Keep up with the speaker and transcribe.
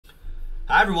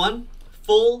Hi everyone,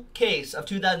 full case of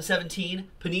 2017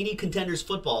 Panini Contenders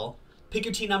football. Pick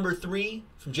your team number 3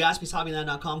 from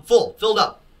JaspysHobbyland.com. Filled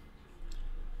up.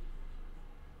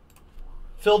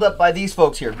 Filled up by these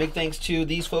folks here. Big thanks to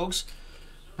these folks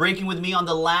breaking with me on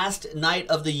the last night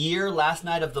of the year, last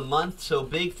night of the month. So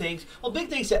big thanks. Well, big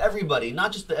thanks to everybody,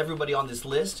 not just to everybody on this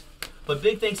list, but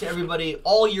big thanks to everybody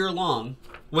all year long.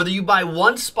 Whether you buy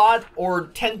 1 spot or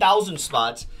 10,000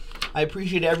 spots, I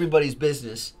appreciate everybody's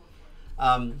business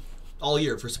all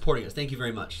year for supporting us. Thank you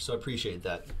very much. So I appreciate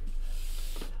that.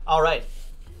 All right.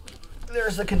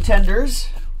 There's the Contenders.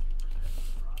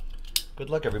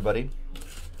 Good luck, everybody.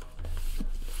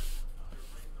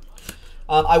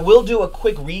 I will do a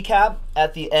quick recap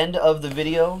at the end of the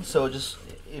video. So just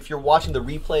if you're watching the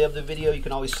replay of the video, you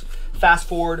can always fast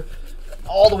forward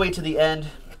all the way to the end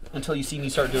until you see me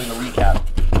start doing the recap.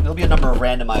 There'll be a number of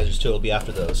randomizers too. It'll be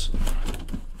after those.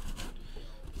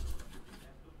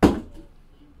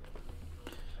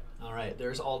 All right,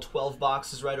 there's all 12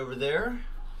 boxes right over there.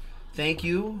 Thank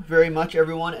you very much,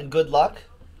 everyone, and good luck.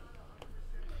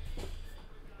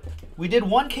 We did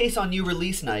one case on new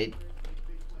release night.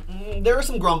 There was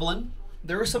some grumbling.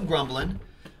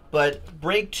 But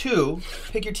break 2,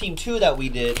 pick your team 2 that we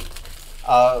did,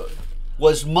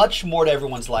 was much more to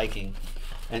everyone's liking.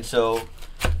 And so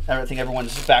I think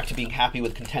everyone's back to being happy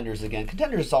with Contenders again.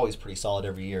 Contenders is always pretty solid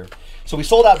every year. So we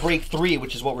sold out break 3,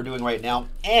 which is what we're doing right now,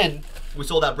 and we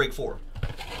sold out break 4.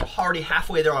 We're already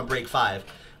halfway there on break 5.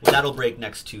 Well, that'll break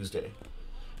next Tuesday.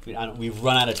 We've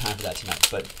run out of time for that tonight,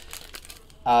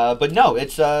 but no,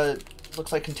 it's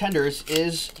looks like Contenders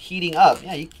is heating up.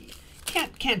 Yeah, you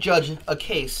can't judge a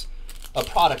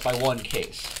product by one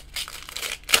case.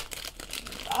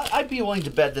 I'd be willing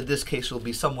to bet that this case will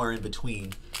be somewhere in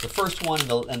between the first one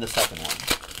and the second one.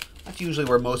 That's usually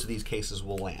where most of these cases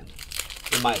will land,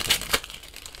 in my opinion.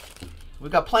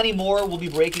 We've got plenty more. We'll be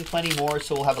breaking plenty more,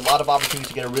 so we'll have a lot of opportunities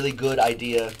to get a really good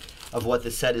idea of what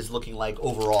the set is looking like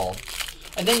overall.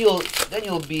 And then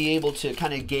you'll be able to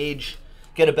kind of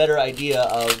get a better idea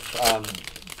of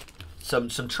some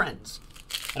trends.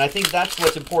 And I think that's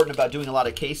what's important about doing a lot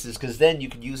of cases, because then you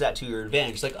can use that to your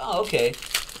advantage. Like, oh, okay,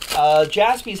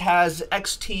 Jaspys has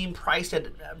X team priced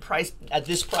at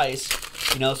this price,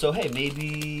 so hey,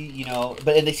 maybe,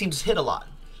 and they seem to hit a lot.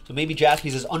 So maybe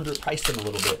Jaspys has underpriced them a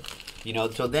little bit,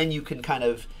 so then you can kind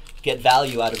of get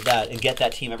value out of that and get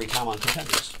that team every time on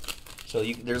Contenders. So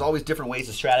there's always different ways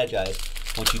to strategize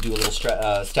once you do a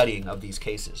little studying of these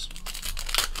cases.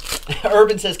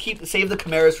 Urban says, save the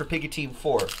Camaras for pick your team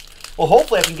 4. Well,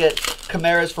 hopefully I can get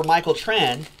Camaras for Michael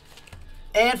Tran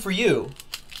and for you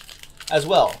as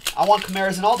well. I want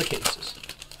Camaras in all the cases.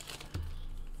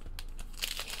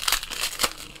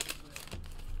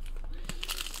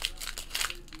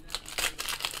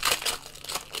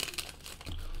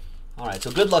 All right, so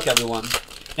good luck, everyone.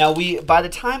 Now, by the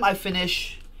time I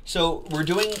finish, so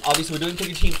obviously we're doing pick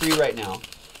your team 3 right now.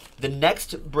 The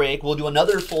next break, we'll do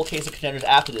another full case of Contenders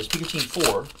after this. Pick your team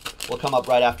 4 will come up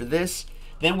right after this.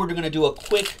 Then we're going to do a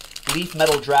quick Leaf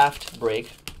Metal Draft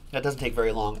break. That doesn't take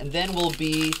very long. And then we'll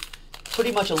be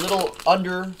pretty much a little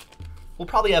under, we'll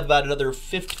probably have about another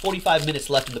 45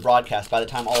 minutes left in the broadcast by the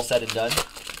time all's said and done.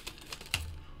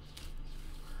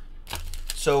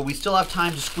 So we still have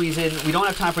time to squeeze in. We don't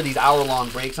have time for these hour-long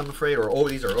breaks, I'm afraid, or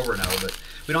these are over now, but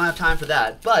we don't have time for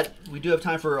that. But we do have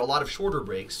time for a lot of shorter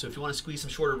breaks. So if you want to squeeze some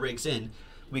shorter breaks in,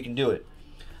 we can do it.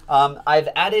 I've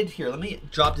added here, let me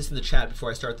drop this in the chat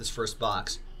before I start this first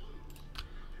box.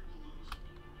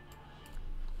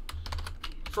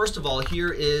 First of all,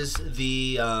 here is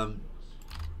the,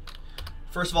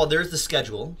 there's the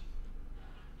schedule.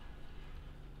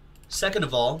 Second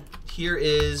of all, here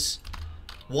is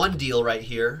one deal right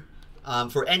here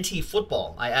for NT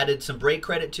football. I added some break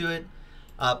credit to it.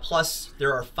 Plus,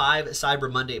 there are 5 Cyber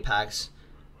Monday packs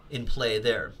in play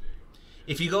there.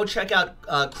 If you go check out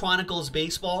Chronicles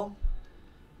Baseball,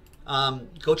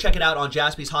 go check it out on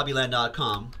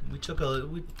JaspysHobbyland.com. We took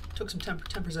some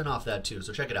 10% off that too,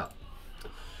 so check it out.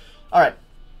 All right,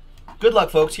 good luck,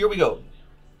 folks. Here we go.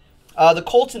 The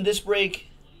Colts in this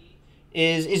break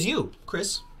is you,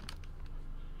 Chris.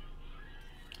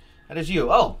 That is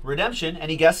you. Oh, redemption.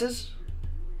 Any guesses?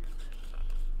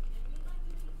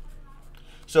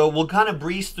 So we'll kind of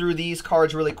breeze through these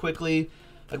cards really quickly.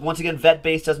 Like, once again, Vet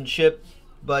Base doesn't ship,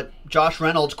 but Josh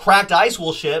Reynolds, Cracked Ice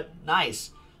will ship.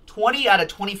 Nice. 20 out of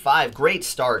 25. Great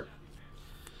start.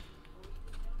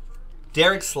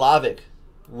 Derek Slavic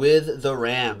with the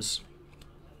Rams.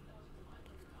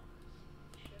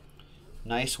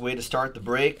 Nice way to start the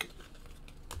break.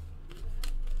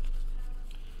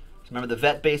 Remember, the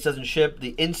vet base doesn't ship.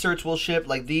 The inserts will ship,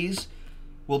 like these.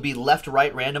 will be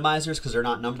left-right randomizers because they're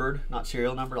not numbered, not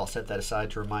serial numbered. I'll set that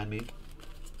aside to remind me.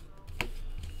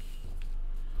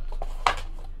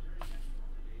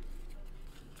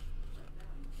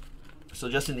 So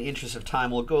just in the interest of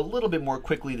time, we'll go a little bit more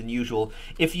quickly than usual.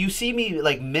 If you see me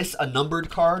like miss a numbered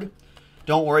card,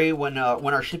 don't worry. When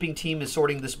our shipping team is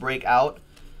sorting this break out,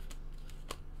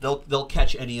 they'll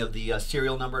catch any of the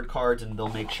serial numbered cards, and they'll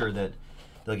make sure that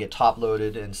they'll get top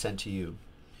loaded and sent to you.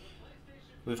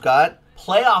 We've got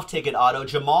playoff ticket auto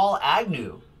Jamal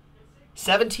Agnew,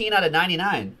 17 out of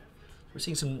 99. We're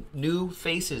seeing some new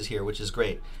faces here, which is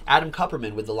great. Adam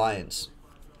Kupperman with the Lions.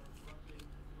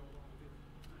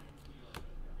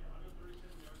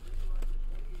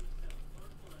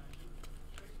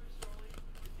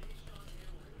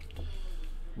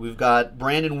 We've got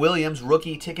Brandon Williams,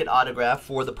 rookie ticket autograph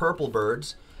for the Purple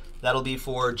Birds. That'll be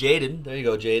for Jaden. There you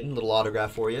go, Jaden. Little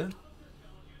autograph for you.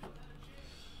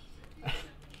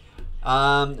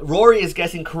 Rory is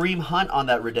guessing Kareem Hunt on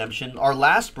that redemption. Our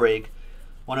last break,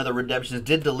 one of the redemptions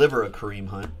did deliver a Kareem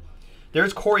Hunt.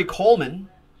 There's Corey Coleman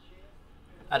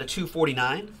at a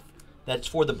 249. That's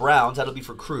for the Browns. That'll be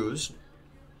for Cruz.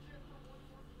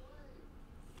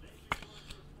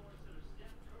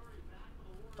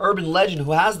 Urban Legend,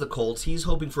 who has the Colts, he's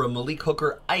hoping for a Malik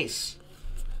Hooker ice.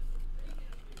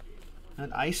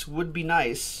 An ice would be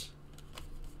nice.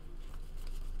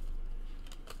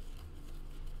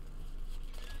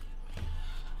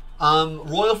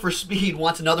 Royal for Speed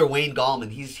wants another Wayne Gallman.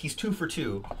 He's 2 for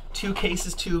 2. 2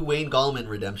 cases, 2 Wayne Gallman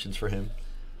redemptions for him.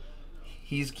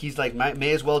 He's like,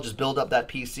 may as well just build up that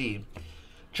PC.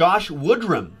 Josh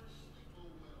Woodrum.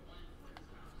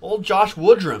 Old Josh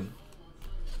Woodrum.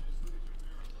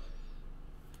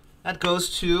 That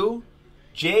goes to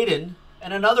Jaden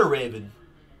and another Raven.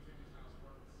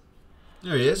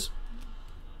 There he is.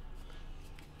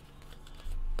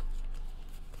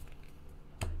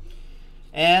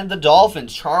 And the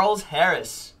Dolphins, Charles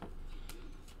Harris.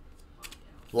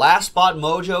 Last spot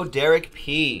mojo, Derek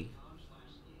P.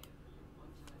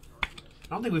 I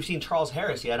don't think we've seen Charles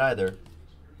Harris yet either.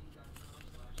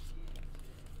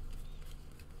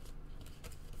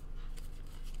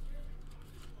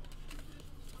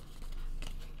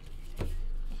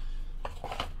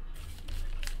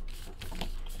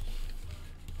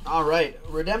 All right,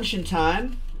 redemption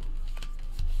time.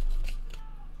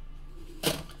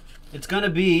 It's going to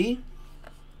be,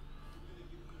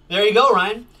 there you go,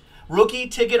 Ryan. Rookie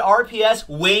ticket RPS,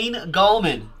 Wayne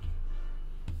Gallman.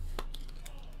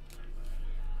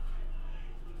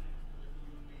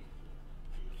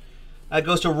 That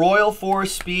goes to Royal for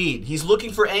Speed. He's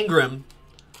looking for Ingram.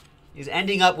 He's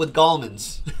ending up with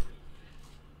Gallmans.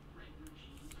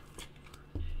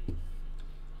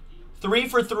 3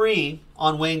 for 3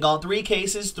 on Wayne Gallman. 3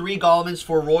 cases, 3 Gallmans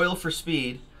for Royal for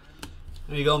Speed.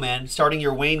 There you go, man. Starting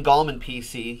your Wayne Gallman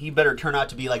PC. He better turn out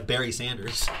to be like Barry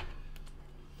Sanders.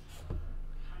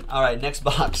 All right, next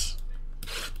box.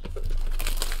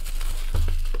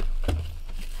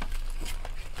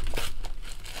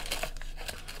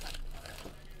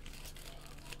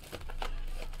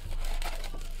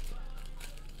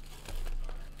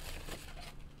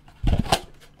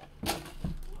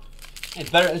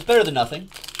 It's better than nothing.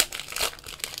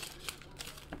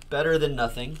 Better than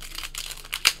nothing.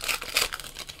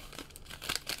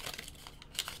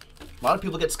 A lot of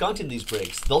people get skunked in these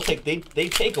breaks. They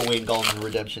take a Wayne Gallman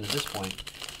redemption at this point.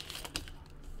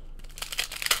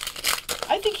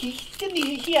 I think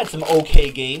he had some okay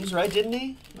games, right? Didn't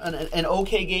he? An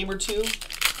okay game or two?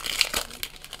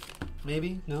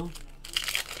 Maybe? No?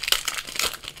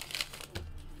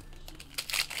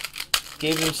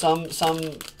 Gave him some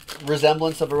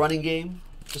resemblance of a running game,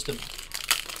 just to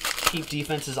keep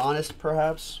defenses honest,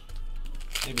 perhaps.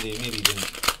 Maybe he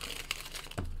didn't.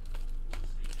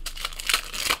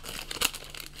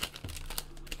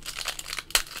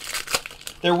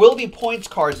 There will be points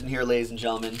cards in here, ladies and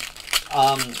gentlemen.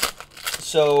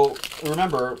 So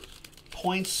remember,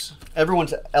 points.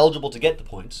 Everyone's eligible to get the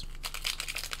points,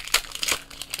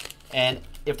 and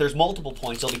if there's multiple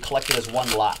points, they'll be collected as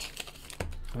one lot.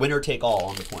 Winner take all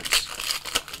on the points.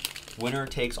 Winner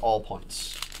takes all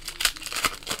points.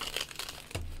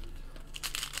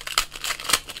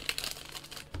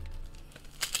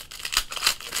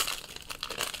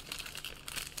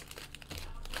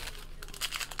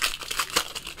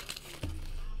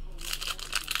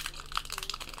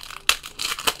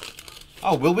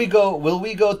 Oh, will we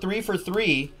go 3 for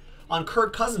 3 on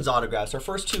Kirk Cousins autographs? Our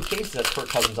first 2 cases at Kirk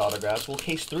Cousins autographs. Will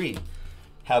case 3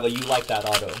 have a you like that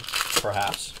auto?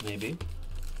 Perhaps, maybe.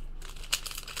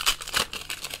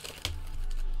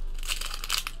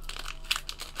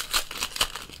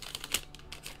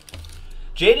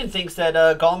 Jaden thinks that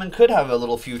Gallman could have a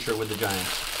little future with the Giants.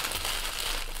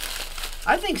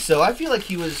 I think so. I feel like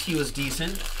he was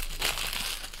decent.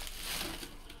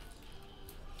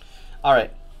 All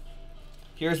right.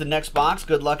 Here's the next box.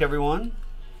 Good luck, everyone.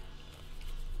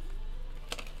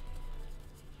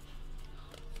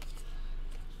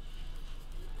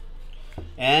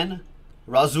 And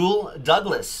Rasul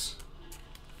Douglas.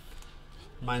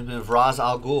 Reminds me of Raz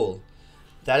Al Ghul.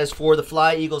 That is for the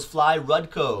Fly Eagles Fly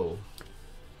Rudko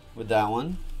with that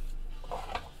one.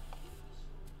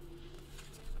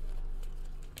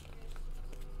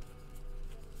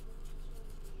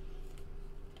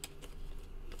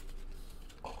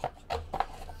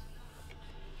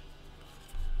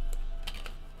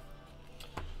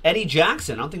 Eddie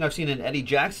Jackson. I don't think I've seen an Eddie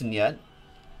Jackson yet.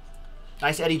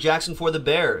 Nice Eddie Jackson for the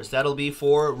Bears. That'll be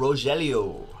for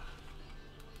Rogelio.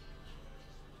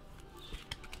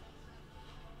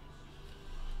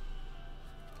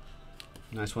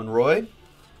 Nice one, Roy.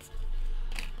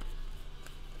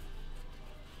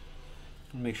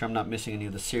 Make sure I'm not missing any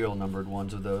of the serial numbered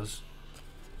ones of those.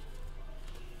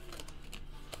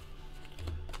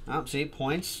 Oh, see,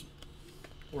 points.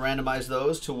 We'll randomize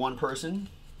those to one person.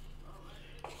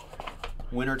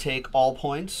 Winner take all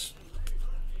points.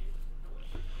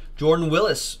 Jordan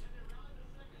Willis.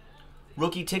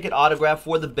 Rookie ticket autograph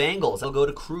for the Bengals. That'll go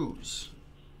to Cruz.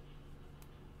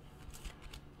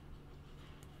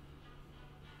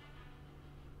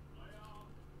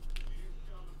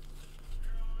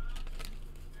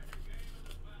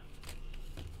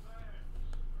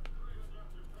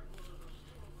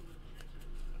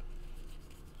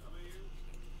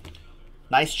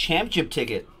 Nice championship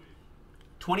ticket.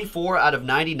 24 out of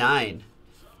 99.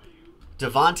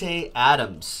 Devontae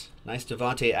Adams. Nice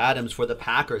Devontae Adams for the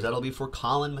Packers. That'll be for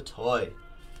Colin Matoy.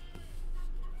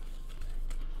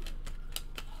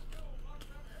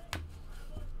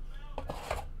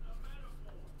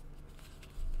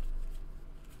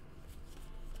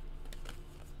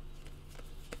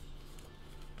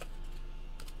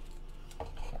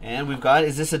 And we've got,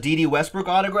 is this a D.D. Westbrook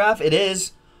autograph? It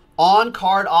is.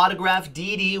 On-card autograph,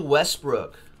 D.D.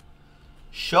 Westbrook.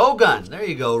 Shogun. There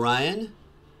you go, Ryan.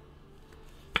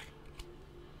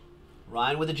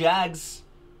 Ryan with the Jags.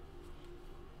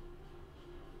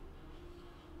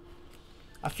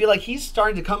 I feel like he's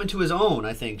starting to come into his own,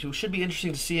 I think. It should be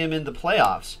interesting to see him in the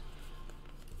playoffs.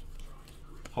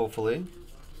 Hopefully.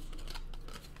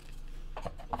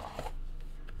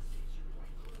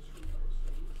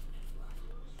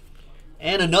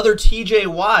 And another TJ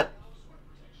Watt.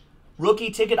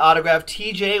 Rookie ticket autograph,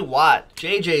 TJ Watt.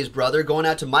 JJ's brother going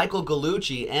out to Michael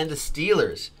Gallucci and the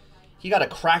Steelers. He got a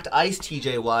cracked ice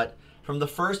TJ Watt from the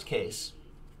first case.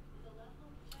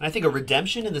 And I think a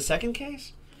redemption in the second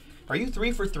case? Are you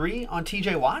 3 for 3 on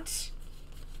TJ Watts?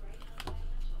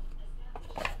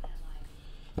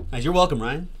 Nice, you're welcome,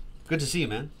 Ryan. Good to see you,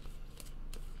 man.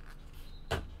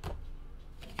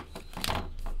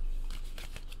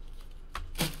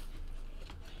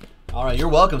 All right, you're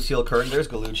welcome, Steel Curtain. There's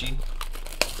Gallucci.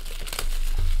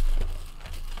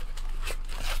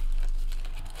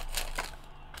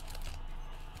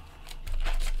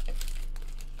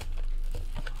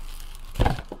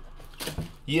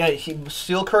 Yeah,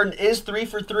 Steel Curtain is 3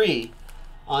 for 3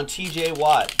 on TJ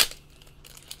Watt.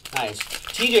 Nice.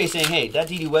 TJ saying, hey, that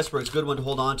D.D. Westbrook's a good one to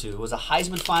hold on to. Was a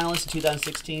Heisman finalist in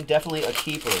 2016. Definitely a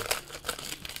keeper.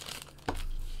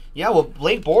 Yeah, well,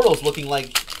 Blake Bortles looking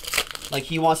like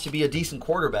he wants to be a decent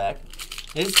quarterback.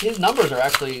 His numbers are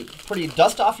actually pretty.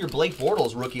 Dust off your Blake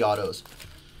Bortles rookie autos,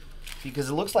 because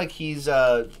it looks like he's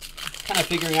kind of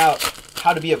figuring out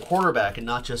how to be a quarterback and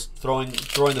not just throwing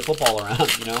the football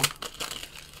around. You know,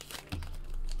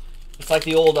 it's like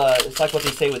the old. It's like what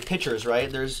they say with pitchers, right?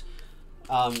 There's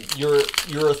you're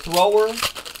a thrower.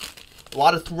 A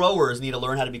lot of throwers need to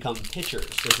learn how to become pitchers.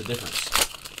 There's a difference.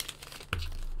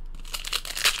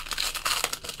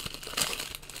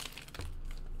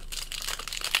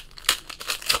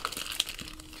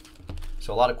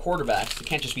 So a lot of quarterbacks, they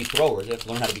can't just be throwers. They have to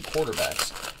learn how to be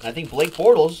quarterbacks. And I think Blake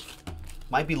Bortles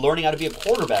might be learning how to be a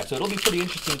quarterback. So it'll be pretty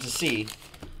interesting to see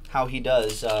how he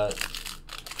does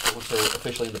once they're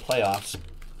officially in the playoffs.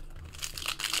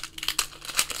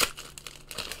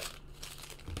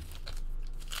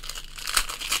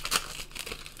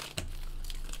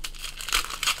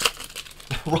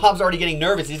 Rob's already getting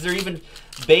nervous. Is there even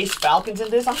base Falcons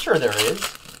in this? I'm sure there is.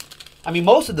 I mean,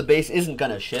 most of the base isn't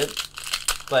going to ship.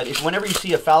 But if whenever you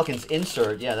see a Falcons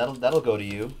insert, yeah, that'll go to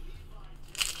you.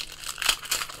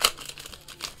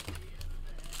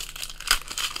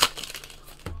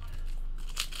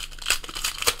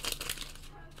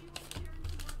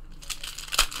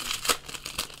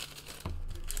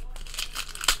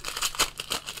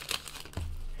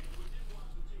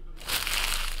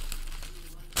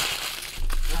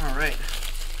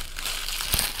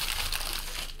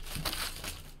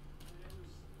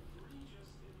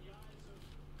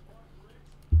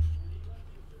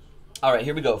 All right,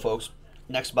 here we go, folks.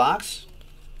 Next box.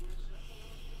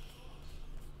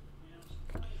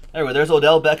 There we go. There's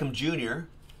Odell Beckham Jr.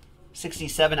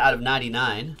 67 out of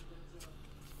 99.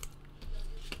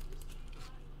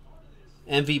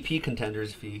 MVP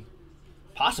contenders if he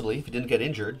didn't get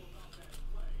injured.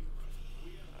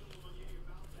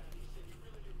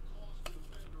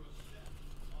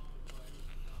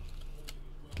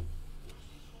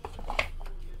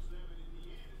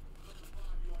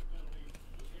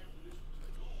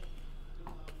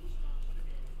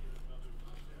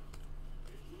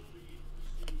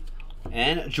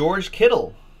 And George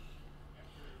Kittle,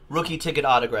 rookie ticket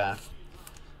autograph.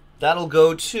 That'll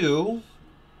go to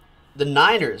the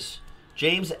Niners,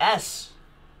 James S.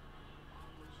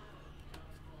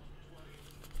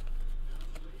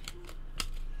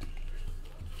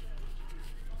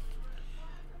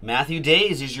 Matthew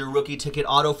Days is your rookie ticket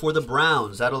auto for the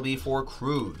Browns. That'll be for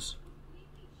Cruz.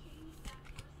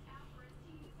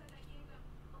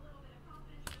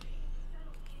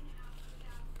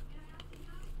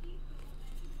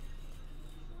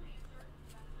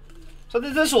 So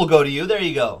this will go to you. There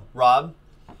you go, Rob.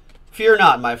 Fear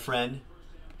not, my friend.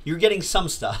 You're getting some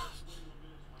stuff.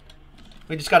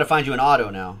 We just got to find you an auto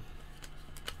now.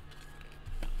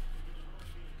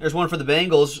 There's one for the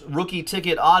Bengals. Rookie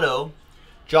ticket auto.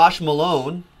 Josh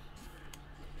Malone.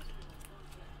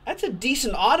 That's a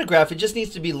decent autograph. It just needs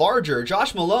to be larger.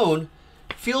 Josh Malone,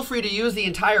 feel free to use the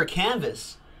entire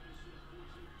canvas.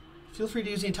 Feel free to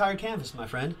use the entire canvas, my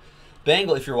friend.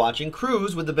 Bengal, if you're watching.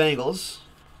 Cruz with the Bengals.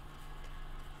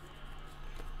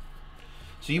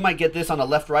 So you might get this on a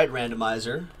left-right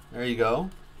randomizer. There you go.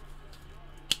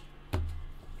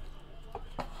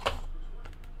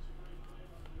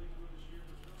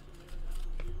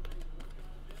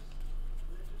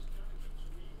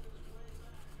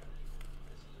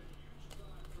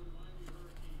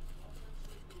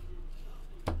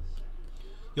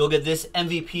 You'll get this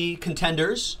MVP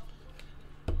Contenders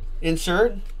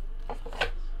insert.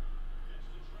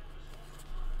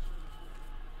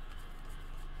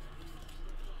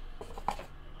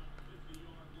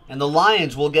 And the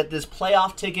Lions will get this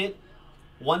playoff ticket,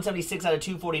 176 out of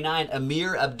 249,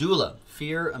 Amir Abdullah.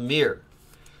 Fear Amir.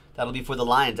 That'll be for the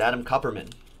Lions, Adam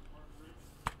Kupperman.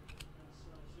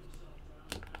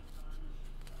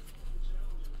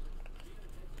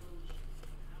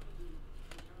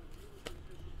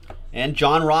 And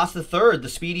John Ross III, the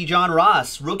speedy John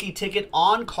Ross, rookie ticket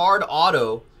on-card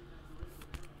auto.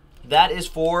 That is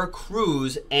for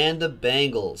Cruz and the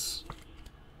Bengals.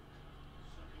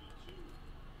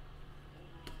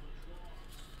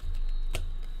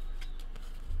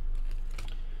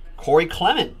 Corey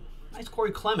Clement. Nice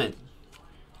Corey Clement.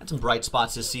 Had some bright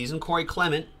spots this season. Corey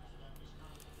Clement.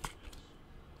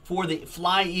 For the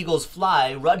Fly Eagles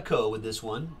Fly, Rudko with this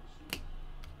one.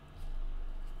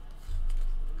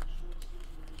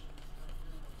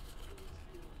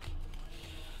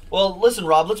 Well, listen,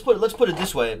 Rob, let's put it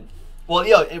this way. Well,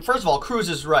 yeah, first of all, Cruz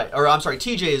is right. Or I'm sorry,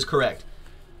 TJ is correct.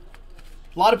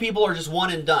 A lot of people are just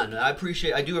one and done. I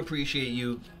do appreciate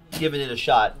you giving it a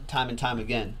shot time and time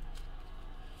again.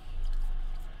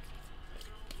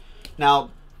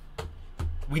 Now,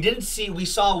 we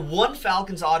saw one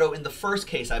Falcons auto in the first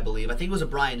case, I believe. I think it was a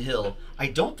Brian Hill. I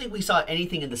don't think we saw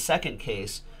anything in the second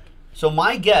case. So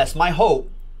my guess, my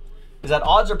hope, is that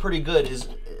odds are pretty good is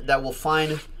that we'll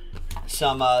find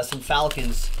some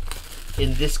Falcons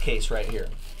in this case right here.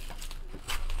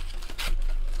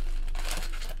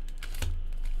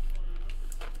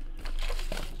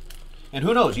 And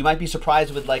who knows, you might be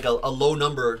surprised with like a low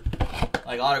number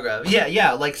like autograph.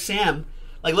 Yeah, like Sam.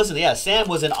 Like, listen, yeah, Sam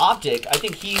was in Optic. I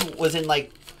think he was in,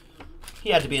 like,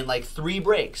 he had to be in, like, 3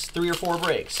 or 4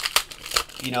 breaks,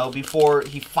 you know, before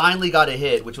he finally got a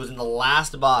hit, which was in the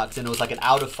last box, and it was, like, an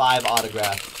out of 5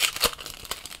 autograph.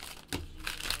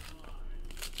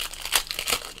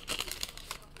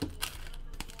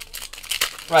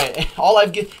 Right.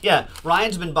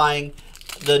 Ryan's been buying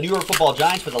the New York Football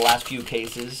Giants for the last few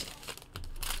cases.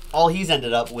 All he's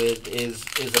ended up with is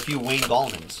a few Wayne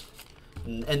Gallmans.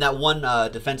 And that one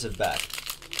defensive back.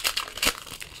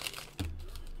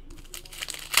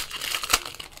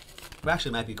 Who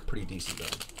actually might be pretty decent, though.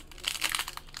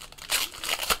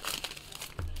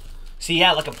 See,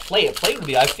 yeah, like a plate. A plate would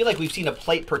be, I feel like we've seen a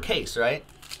plate per case, right?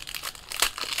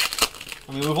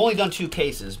 I mean, we've only done 2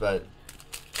 cases, but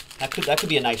that could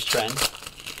be a nice trend.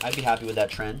 I'd be happy with that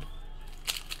trend.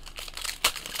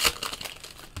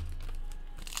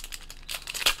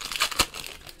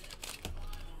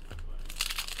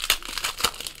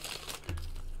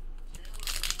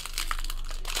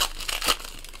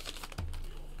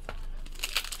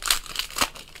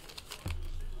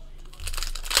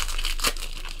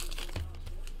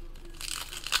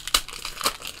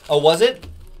 Oh, was it?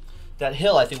 That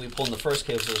hill I think we pulled in the first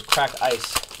case was cracked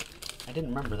ice. I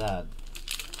didn't remember that.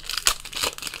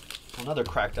 Another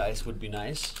cracked ice would be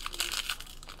nice.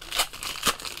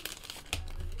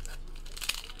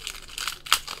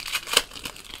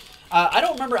 I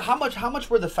don't remember how much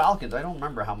were the Falcons. I don't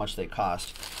remember how much they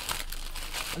cost.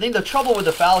 I think the trouble with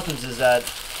the Falcons is that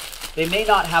they may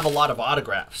not have a lot of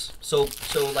autographs. So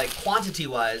like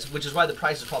quantity-wise, which is why the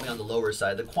price is probably on the lower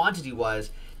side. The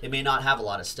quantity-wise, they may not have a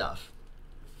lot of stuff.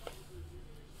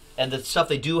 And the stuff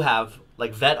they do have,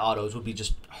 like vet autos, would be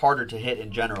just harder to hit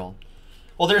in general.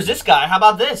 Well, there's this guy. How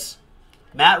about this?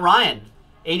 Matt Ryan,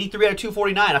 83 out of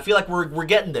 249. I feel like we're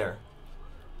getting there.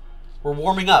 We're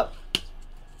warming up.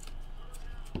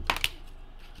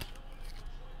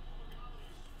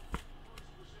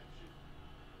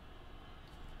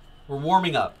 We're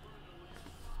warming up.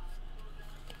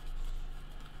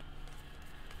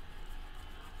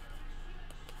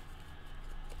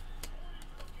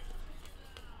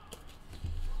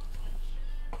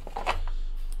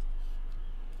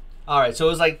 All right, so it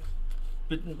was like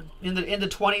in the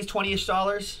 20s, 20-ish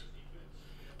dollars.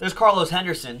 There's Carlos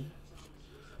Henderson,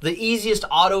 the easiest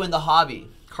auto in the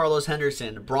hobby. Carlos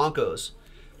Henderson, Broncos,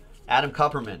 Adam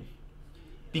Kupperman,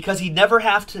 because he never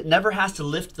has to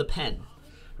lift the pen,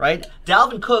 right?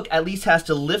 Dalvin Cook at least has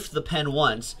to lift the pen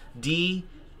once, D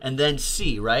and then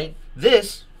C, right?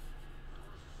 This,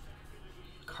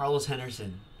 Carlos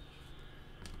Henderson,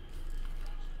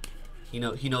 he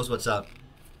knows what's up.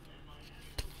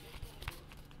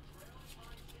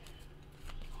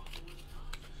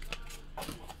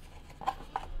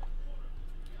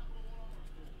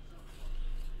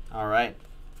 All right,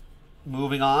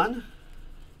 moving on.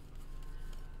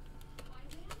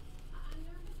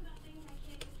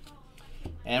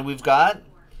 And we've got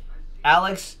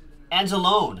Alex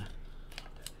Anzalone,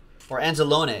 or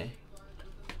Anzalone,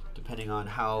 depending on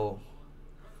how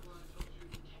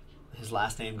his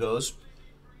last name goes.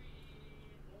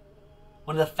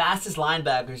 One of the fastest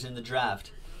linebackers in the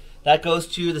draft. That goes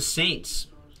to the Saints,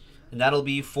 and that'll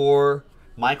be for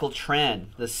Michael Tran.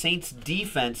 The Saints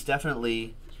defense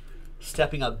definitely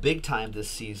stepping up big time this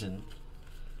season.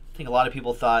 I think a lot of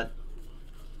people thought,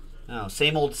 oh,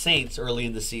 same old Saints early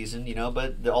in the season,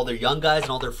 but all their young guys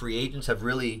and all their free agents have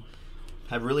really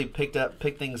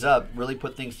picked things up, really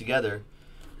put things together.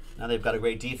 Now they've got a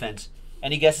great defense.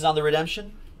 Any guesses on the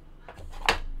redemption?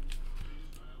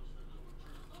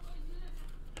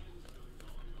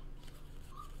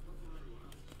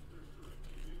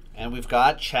 And we've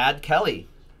got Chad Kelly,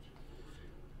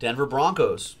 Denver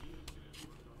Broncos.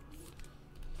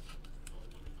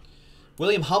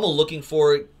 William Hummel looking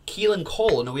for Keelan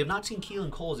Cole. No, we have not seen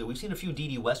Keelan Cole yet. We've seen a few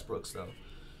D.D. Westbrooks, though.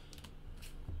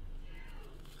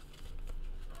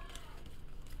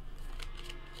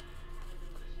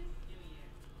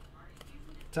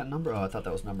 What's that number? Oh, I thought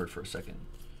that was numbered for a second.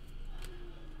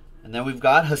 And then we've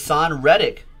got Hassan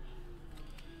Reddick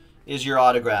is your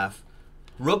autograph.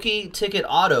 Rookie ticket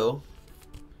auto.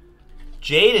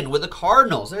 Jaden with the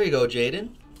Cardinals. There you go,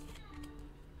 Jaden.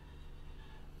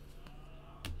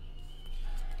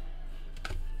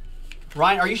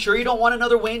 Ryan, are you sure you don't want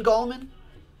another Wayne Gallman?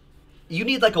 You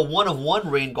need like a 1-of-1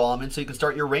 Wayne Gallman so you can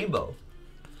start your rainbow.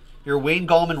 Your Wayne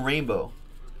Gallman rainbow.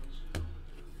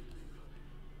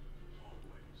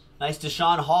 Nice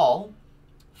Deshaun Hall.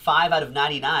 5 out of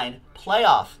 99.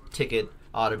 Playoff ticket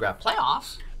autograph.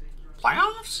 Playoffs?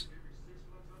 Playoffs?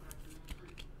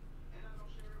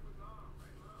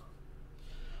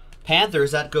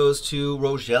 Panthers, that goes to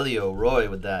Rogelio. Roy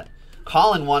with that.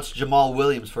 Colin wants Jamal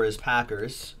Williams for his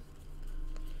Packers.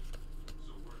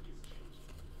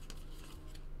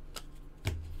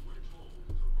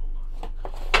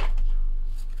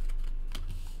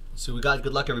 So we got,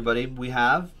 good luck everybody. We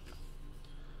have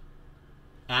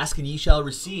Ask and Ye Shall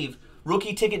Receive.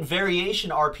 Rookie ticket variation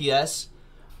RPS.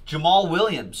 Jamal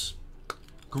Williams.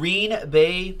 Green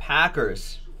Bay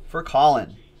Packers for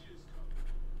Colin.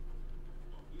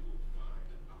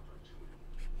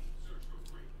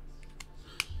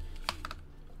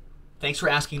 Thanks for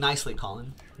asking nicely,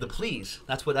 Colin. The please,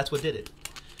 that's what did it.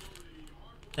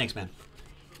 Thanks, man.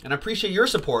 And I appreciate your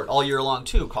support all year long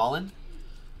too, Colin.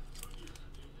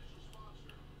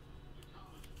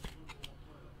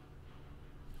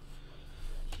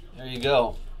 There you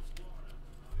go.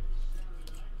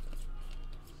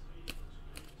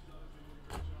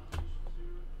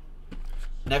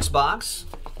 Next box.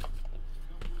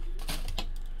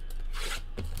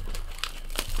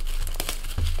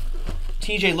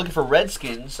 TJ looking for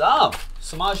Redskins. Oh,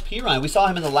 Samaj P. Ryan. We saw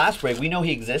him in the last break. We know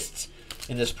he exists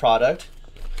in this product.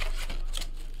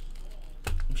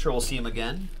 I'm sure we'll see him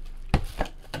again.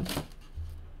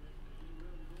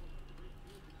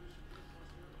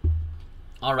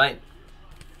 All right.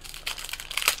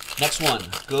 Next one.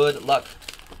 Good luck.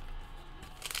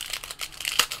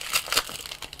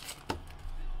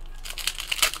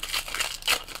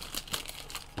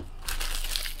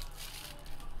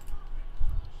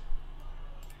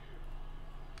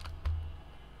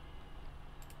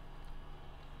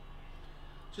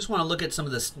 Just want to look at some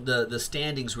of the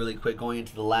standings really quick going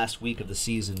into the last week of the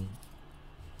season.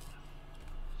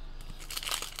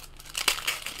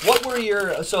 What were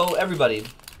your... So, everybody,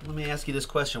 let me ask you this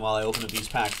question while I open up these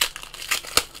packs.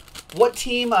 What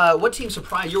team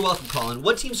surprised... You're welcome, Colin.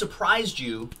 What team surprised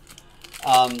you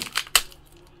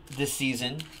this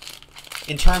season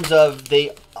in terms of them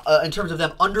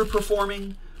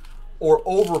underperforming or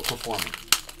overperforming?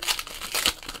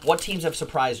 What teams have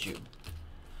surprised you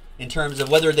in terms of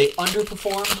whether they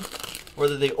underperformed or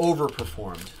whether they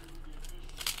overperformed?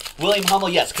 William Hummel,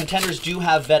 yes, Contenders do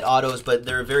have vet autos, but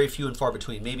they're very few and far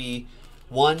between. Maybe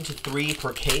 1 to 3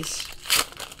 per case.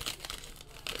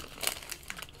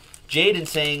 Jaden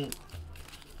saying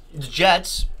the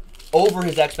Jets over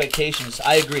his expectations.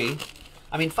 I agree.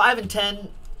 I mean, 5 and 10.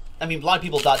 I mean, a lot of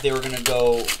people thought they were going to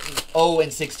go 0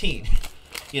 and 16.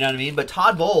 You know what I mean? But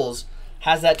Todd Bowles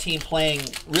has that team playing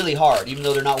really hard, even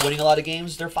though they're not winning a lot of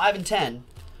games. They're 5 and 10,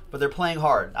 but they're playing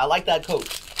hard. I like that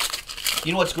coach.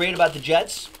 You know what's great about the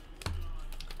Jets?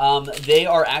 I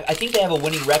think they have a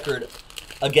winning record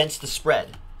against the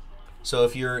spread. So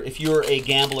if you're a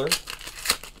gambler,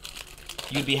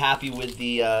 you'd be happy with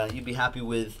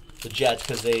the Jets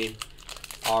because they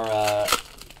are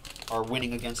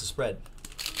winning against the spread.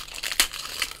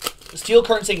 Steel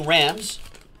Curtain saying Rams.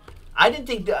 I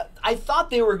thought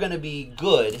they were going to be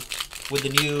good with the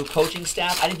new coaching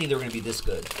staff. I didn't think they were going to be this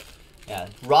good. Yeah.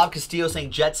 Rob Castillo saying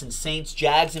Jets and Saints.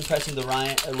 Jags impressing the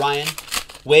Ryan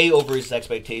way over his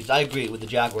expectations. I agree with the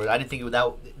Jaguars. I didn't think it would,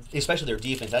 especially their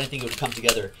defense, I didn't think it would come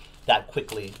together that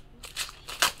quickly.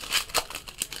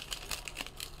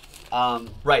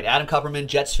 Right, Adam Kupperman,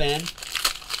 Jets fan.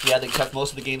 Yeah, they kept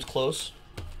most of the games close.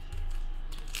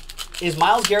 Is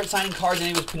Myles Garrett signing cards and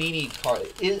it was Panini card?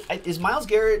 Is Myles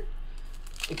Garrett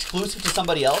exclusive to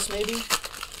somebody else maybe?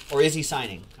 Or is he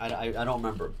signing? I don't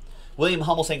remember. William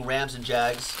Hummel saying Rams and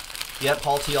Jags. Yep,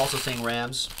 Paul T also saying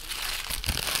Rams.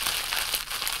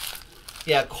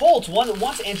 Yeah, Colts, once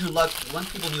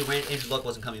people knew Andrew Luck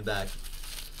wasn't coming back,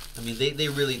 I mean, they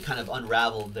really kind of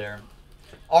unraveled there.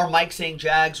 R. Mike saying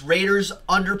Jags. Raiders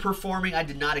underperforming. I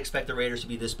did not expect the Raiders to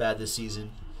be this bad this season.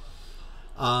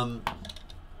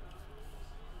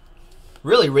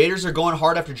 Really, Raiders are going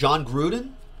hard after John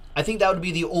Gruden? I think that would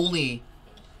be the only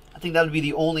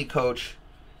coach.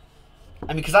 I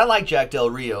mean, because I like Jack Del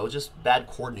Rio, just bad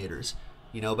coordinators,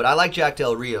 you know. But I like Jack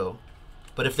Del Rio.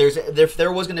 But if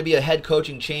there was going to be a head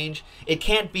coaching change, it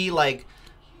can't be like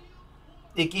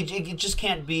it just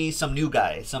can't be some new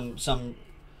guy, some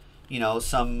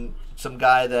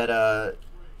guy that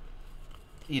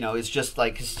is just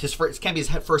like his first. It can't be his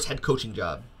first head coaching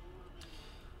job.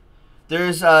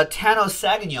 There's Tano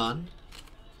Sagagnon.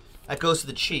 That goes to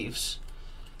the Chiefs.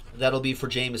 That'll be for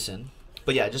Jameson.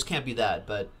 But yeah, it just can't be that.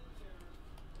 But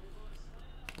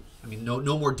I mean,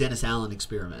 no more Dennis Allen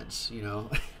experiments, you know.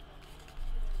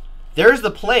 There's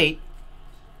the plate.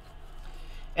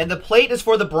 And the plate is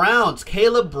for the Browns.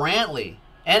 Caleb Brantley.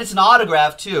 And it's an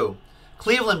autograph, too.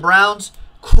 Cleveland Browns.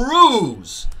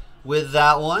 Cruz with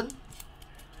that one.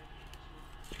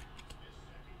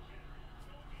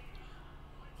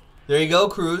 There you go,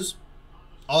 Cruz.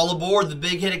 All aboard the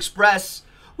Big Hit Express.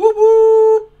 Whoop,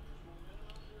 whoop.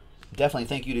 Definitely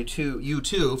thank you to you,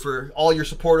 too, for all your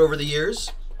support over the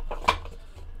years.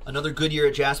 Another good year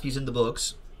at Jaspys in the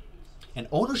books. An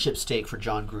ownership stake for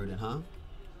John Gruden, huh?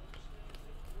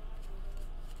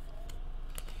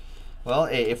 Well,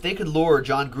 hey, if they could lure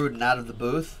John Gruden out of the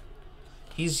booth,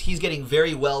 he's getting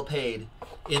very well paid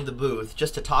in the booth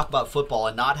just to talk about football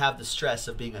and not have the stress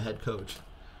of being a head coach.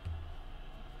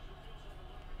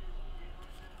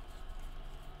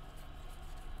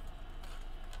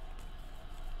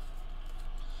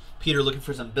 Peter looking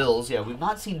for some Bills. Yeah, we've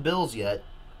not seen Bills yet.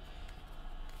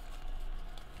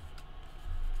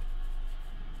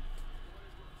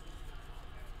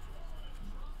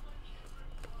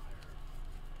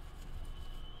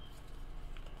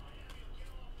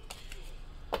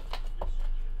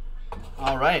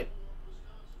 All right.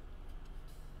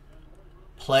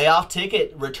 Playoff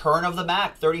ticket. Return of the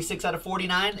Mac. 36 out of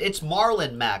 49. It's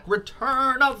Marlon Mack.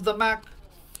 Return of the Mac.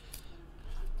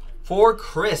 For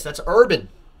Chris. That's Urban.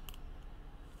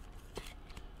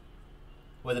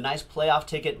 With a nice playoff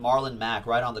ticket. Marlon Mack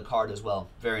right on the card as well.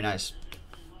 Very nice.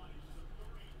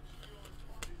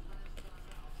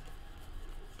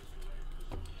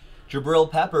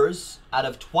 Jabril Peppers out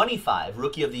of 25,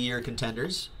 Rookie of the Year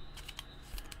contenders.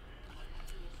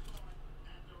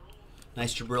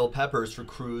 Nice Jabril Peppers for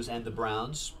Cruz and the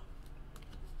Browns.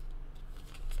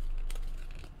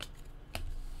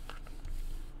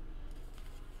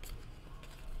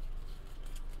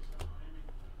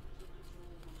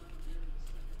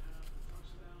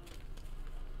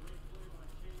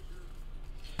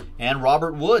 And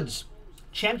Robert Woods,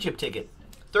 championship ticket,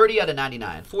 30 out of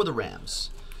 99 for the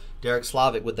Rams. Derek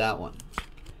Slavic with that one.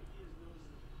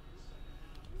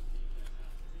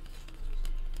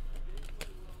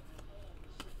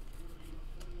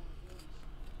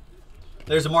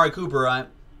 There's Amari Cooper. I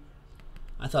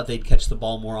thought they'd catch the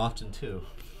ball more often too.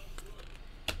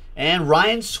 And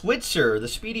Ryan Switzer, the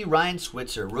speedy Ryan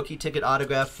Switzer, rookie ticket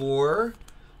autograph for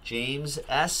James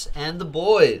S. and the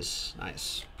boys.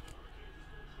 Nice.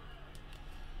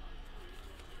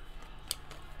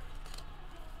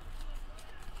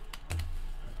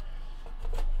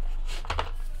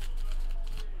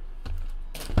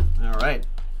 All right.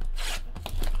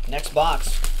 Next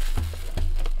box.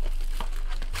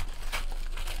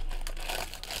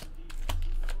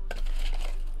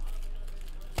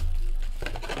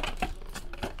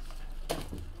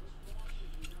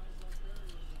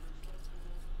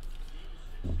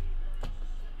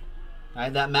 All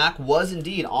right, that Mac was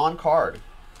indeed on card.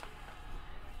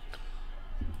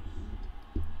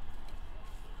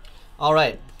 All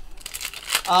right.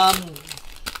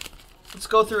 Let's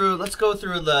go through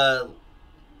the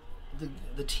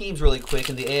teams really quick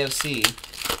in the AFC.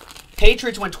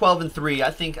 Patriots went 12-3.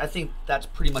 I think that's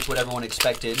pretty much what everyone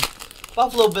expected.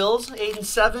 Buffalo Bills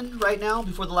 8-7 right now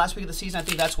before the last week of the season. I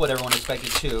think that's what everyone expected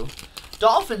too.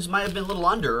 Dolphins might have been a little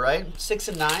under, right?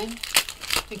 6-9.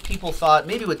 I think people thought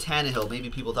maybe with Tannehill, maybe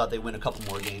people thought they'd win a couple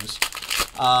more games.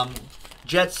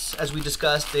 Jets, as we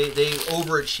discussed, they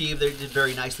overachieved. They did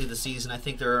very nicely this season. I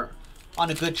think they're on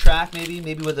a good track. Maybe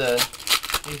with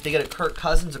maybe they get a Kirk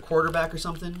Cousins, a quarterback or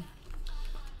something.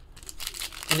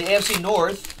 In the AFC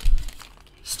North,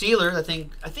 Steelers. I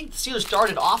think the Steelers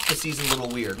started off the season a little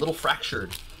weird, a little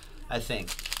fractured. I think.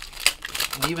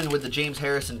 And even with the James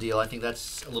Harrison deal, I think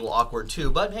that's a little awkward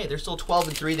too. But hey, they're still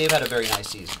 12-3. They've had a very nice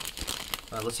season.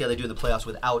 Let's see how they do in the playoffs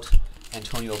without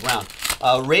Antonio Brown.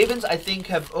 Ravens, I think,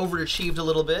 have overachieved a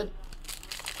little bit.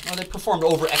 Well, they performed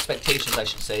over expectations, I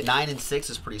should say. 9-6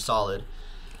 is pretty solid.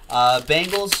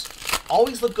 Bengals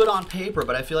always look good on paper,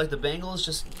 but I feel like the Bengals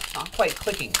just not quite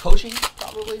clicking. Coaching,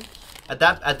 probably. At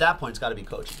that point, it's got to be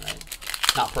coaching, right?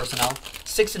 Not personnel.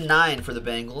 6-9 for the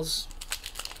Bengals.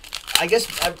 I guess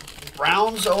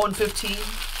Browns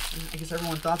 0-15. I guess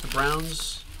everyone thought the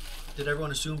Browns. Did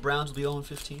everyone assume Browns would be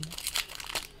 0-15?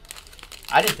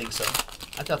 I didn't think so.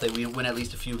 I thought they would win at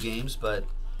least a few games, but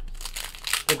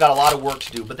they've got a lot of work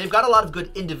to do. But they've got a lot of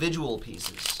good individual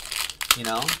pieces. You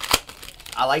know,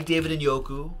 I like David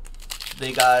Njoku.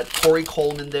 They got Corey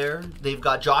Coleman there. They've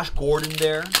got Josh Gordon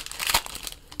there.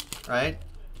 Right?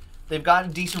 They've got a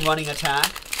decent running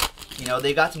attack. You know,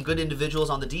 they got some good individuals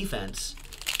on the defense.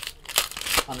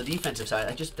 On the defensive side,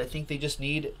 I think they just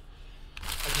need.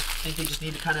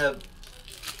 To kind of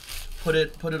put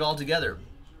it all together.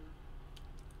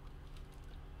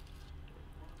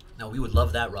 No, we would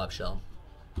love that, Rob Shell.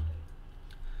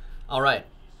 All right.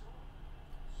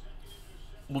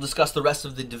 We'll discuss the rest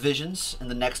of the divisions in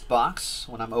the next box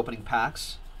when I'm opening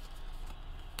packs.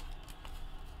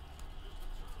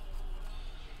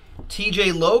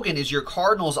 TJ Logan is your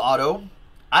Cardinals auto.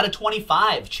 Out of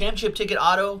 25. Championship ticket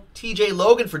auto. TJ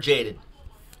Logan for Jaden.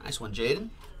 Nice one, Jaden.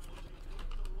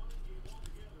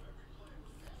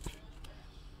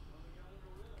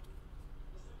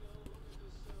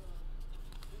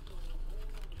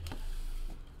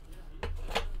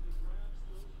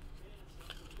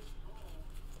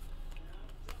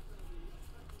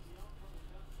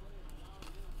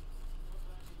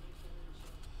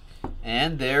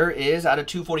 And there is, out of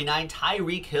 249,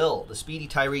 Tyreek Hill, the speedy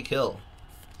Tyreek Hill.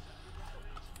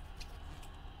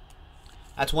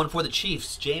 That's one for the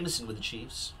Chiefs. Jameson with the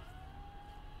Chiefs.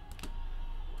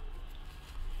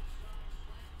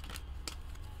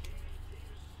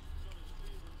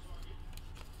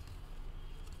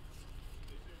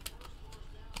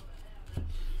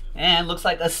 And looks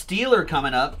like a Steeler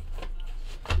coming up.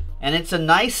 And it's a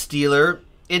nice Steeler.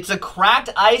 It's a cracked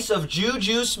ice of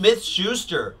Juju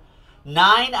Smith-Schuster.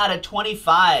 9 out of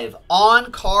 25.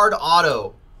 On-card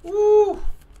auto. Woo!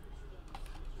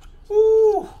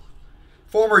 Woo!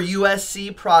 Former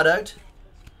USC product.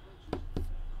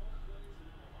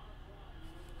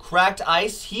 Cracked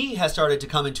ice. He has started to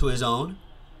come into his own.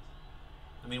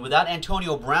 I mean, without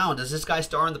Antonio Brown, does this guy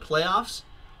star in the playoffs?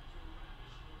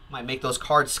 Might make those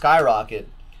cards skyrocket.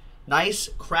 Nice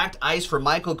cracked ice for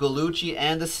Michael Gallucci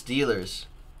and the Steelers.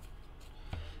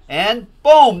 And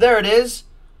boom, there it is.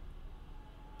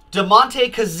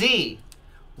 DeMonte Kazee.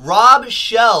 Rob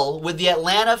Shell with the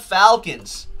Atlanta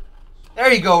Falcons.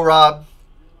 There you go, Rob.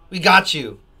 We got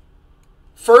you.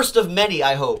 First of many,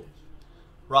 I hope.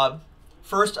 Rob,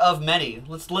 first of many.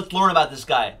 Let's learn about this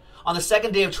guy. On the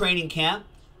second day of training camp,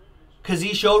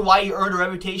 Kazee showed why he earned a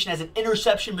reputation as an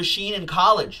interception machine in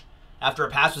college. After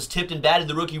a pass was tipped and batted,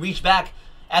 the rookie reached back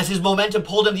as his momentum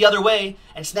pulled him the other way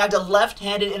and snagged a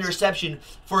left-handed interception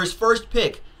for his first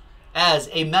pick as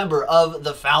a member of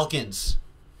the Falcons.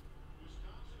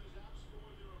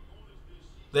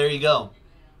 There you go.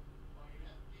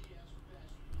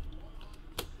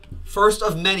 First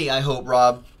of many, I hope,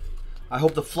 Rob. I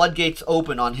hope the floodgates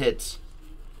open on hits.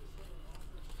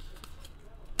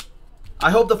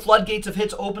 I hope the floodgates of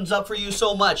hits opens up for you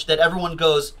so much that everyone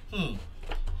goes, I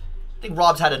think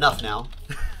Rob's had enough now.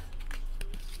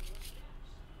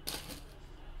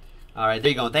 All right, there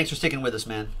you go. Thanks for sticking with us,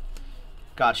 man.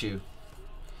 Got you.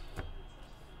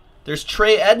 There's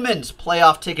Trey Edmonds,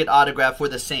 playoff ticket autograph for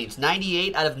the Saints.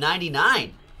 98 out of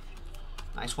 99.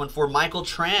 Nice one for Michael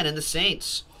Tran and the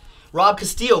Saints. Rob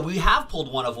Castillo, we have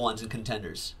pulled one of ones in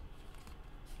Contenders.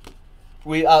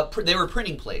 They were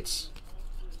printing plates.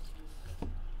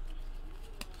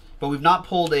 But we've not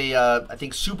pulled a, I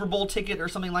think, Super Bowl ticket or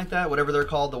something like that. Whatever they're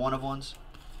called, the one of ones.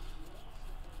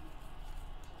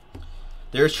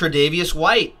 There's Tre'Davious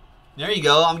White. There you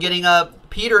go. I'm getting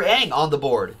Peter Eng on the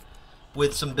board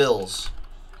with some Bills.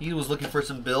 He was looking for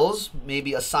some Bills.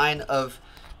 Maybe a sign of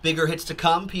bigger hits to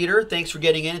come. Peter, thanks for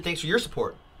getting in and thanks for your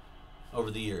support over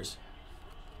the years.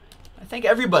 I thank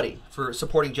everybody for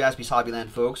supporting Jaspys Hobbyland,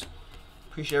 folks.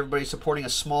 Appreciate everybody supporting a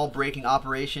small breaking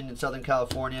operation in Southern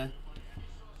California.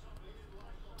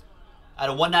 Out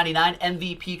of 199,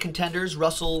 MVP Contenders,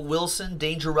 Russell Wilson,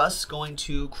 Dangerous, going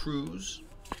to Cruz.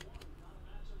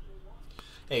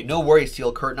 Hey, no worries,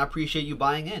 Steel Curtain. I appreciate you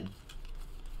buying in.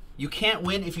 You can't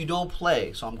win if you don't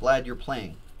play, so I'm glad you're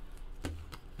playing.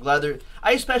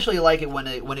 I especially like it when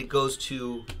it goes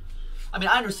to. I mean,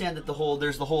 I understand that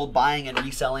there's the whole buying and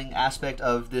reselling aspect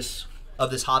of this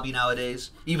hobby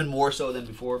nowadays, even more so than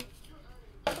before.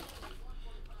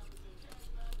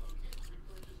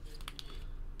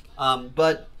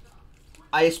 But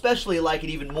I especially like it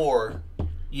even more,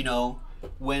 you know,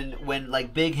 when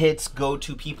like big hits go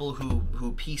to people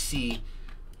who PC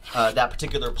that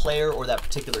particular player or that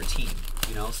particular team.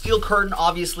 You know, Steel Curtain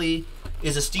obviously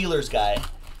is a Steelers guy.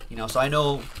 You know, so I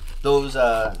know those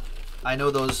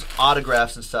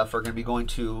autographs and stuff are going to be going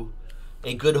to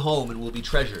a good home and will be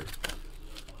treasured.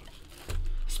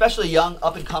 Especially a young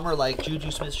up and comer like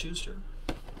Juju Smith-Schuster.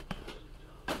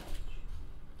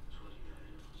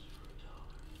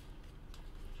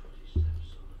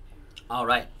 All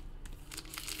right.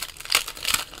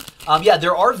 Yeah,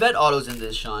 there are vet autos in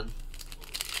this, Sean.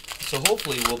 So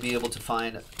hopefully we'll be able to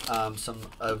find some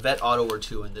vet auto or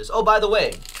two in this. Oh, by the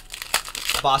way,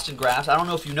 Boston Graphs, I don't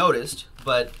know if you noticed,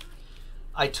 but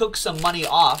I took some money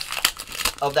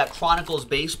off of that Chronicles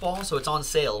baseball, so it's on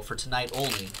sale for tonight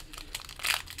only.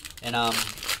 And I'm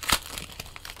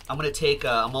going to take,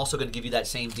 I'm also going to give you that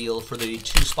same deal for the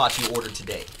 2 spots you ordered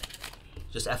today.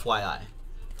 Just FYI.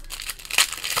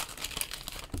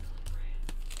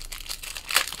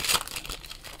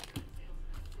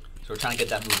 So we're trying to get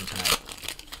that moving tonight.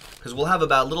 Because we'll have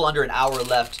about a little under an hour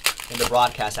left in the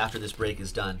broadcast after this break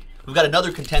is done. We've got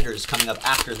another Contenders coming up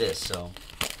after this, so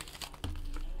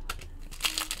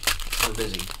we're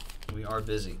busy. We are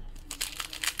busy.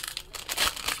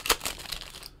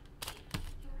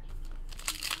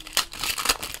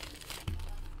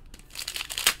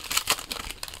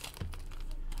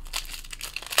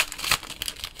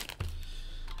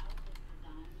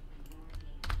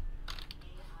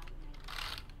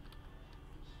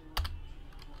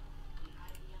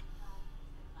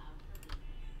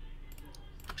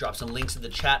 Drop some links in the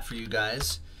chat for you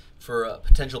guys for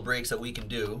potential breaks that we can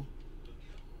do.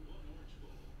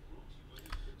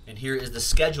 And here is the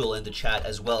schedule in the chat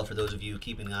as well for those of you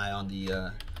keeping an eye on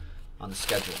the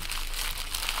schedule.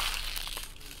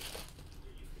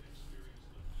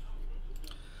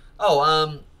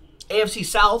 Oh, AFC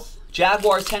South,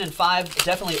 Jaguars 10-5,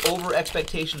 definitely over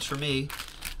expectations for me.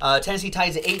 Tennessee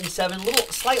Titans at 8-7, a little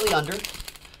slightly under.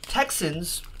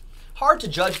 Texans. Hard to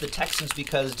judge the Texans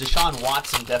because Deshaun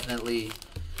Watson definitely,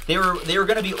 they were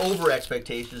going to be over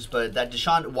expectations, but that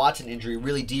Deshaun Watson injury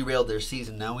really derailed their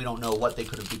season. Now we don't know what they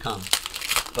could have become,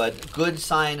 but good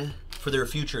sign for their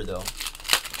future though.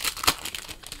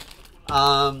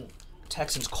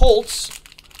 Texans Colts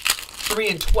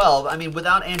 3-12. I mean,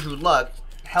 without Andrew Luck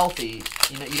healthy,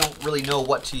 you don't really know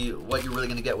what you're really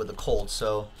going to get with the Colts.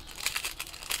 So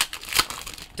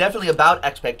definitely about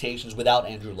expectations without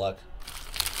Andrew Luck.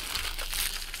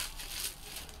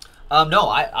 No,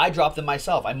 I dropped them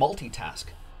myself. I multitask,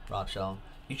 Rob Shell.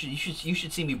 You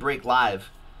should see me break live,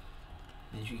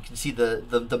 and you can see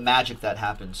the magic that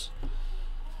happens.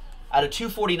 Out of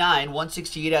 249,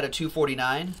 168 out of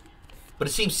 249, but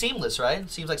it seems seamless, right?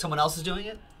 It seems like someone else is doing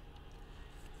it.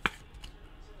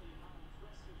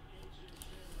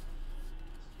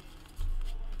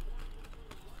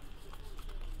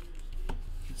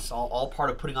 It's all part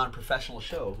of putting on a professional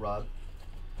show, Rob.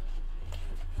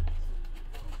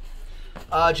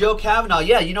 Joe Kavanaugh,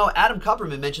 yeah, you know, Adam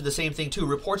Kupperman mentioned the same thing too.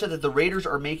 Reports said that the Raiders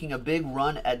are making a big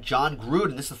run at John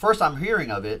Gruden. This is the first I'm hearing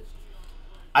of it.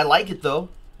 I like it though.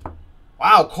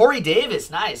 Wow, Corey Davis,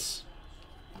 nice.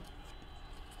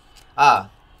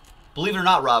 Believe it or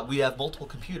not, Rob, we have multiple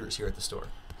computers here at the store.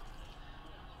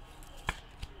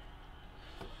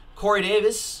 Corey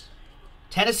Davis,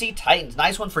 Tennessee Titans,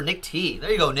 nice one for Nick T.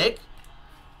 There you go, Nick.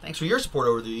 Thanks for your support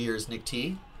over the years, Nick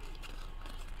T.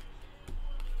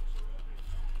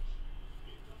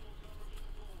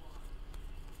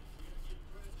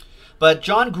 But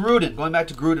John Gruden, going back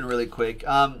to Gruden really quick,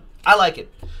 I like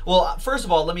it. Well, first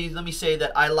of all, let me say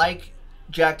that I like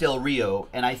Jack Del Rio,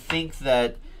 and I think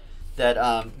that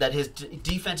his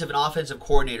defensive and offensive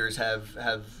coordinators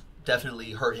have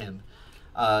definitely hurt him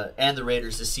and the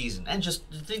Raiders this season, and just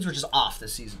things were just off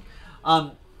this season.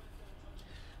 But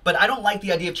I don't like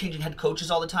the idea of changing head coaches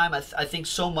all the time. I think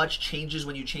so much changes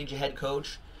when you change a head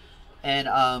coach, and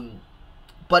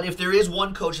but if there is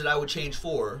one coach that I would change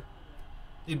for,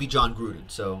 it'd be John Gruden.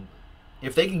 So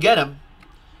if they can get him,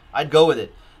 I'd go with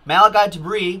it. Malachi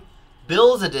Tabri,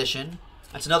 Bills edition.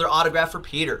 That's another autograph for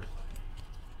Peter.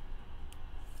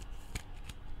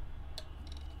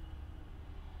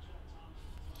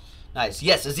 Nice.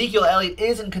 Yes, Ezekiel Elliott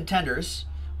is in Contenders.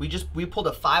 We pulled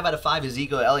a 5 out of 5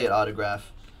 Ezekiel Elliott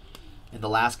autograph in the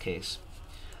last case.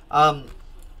 Every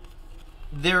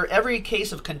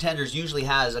case of Contenders usually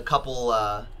has a couple,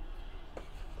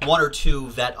 1 or 2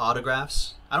 vet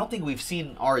autographs. I don't think we've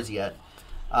seen ours yet,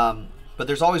 but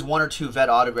there's always 1 or 2 vet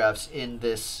autographs in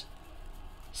this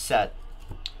set.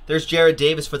 There's Jared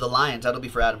Davis for the Lions. That'll be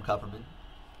for Adam Kupperman.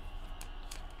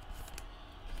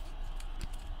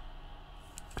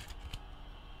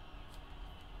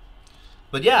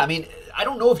 But yeah, I mean, I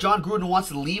don't know if John Gruden wants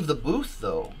to leave the booth,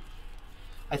 though.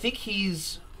 I think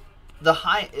he's the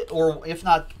or if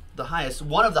not the highest,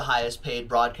 one of the highest paid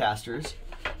broadcasters,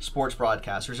 sports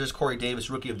broadcasters. There's Corey Davis,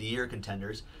 Rookie of the Year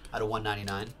Contenders, out of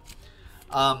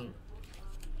 199.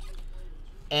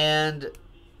 And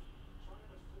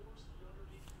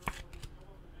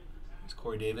it's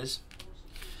Corey Davis.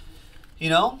 You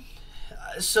know,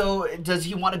 so does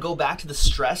he want to go back to the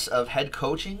stress of head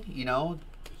coaching? You know,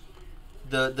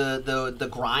 the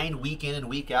grind week in and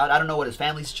week out. I don't know what his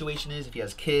family situation is, if he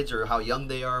has kids or how young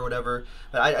they are or whatever.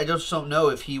 But I just don't know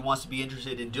if he wants to be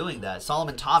interested in doing that.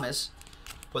 Solomon Thomas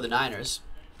for the Niners.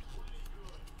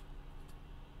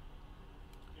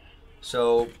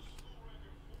 So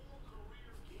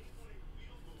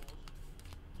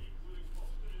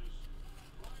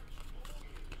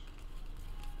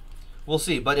we'll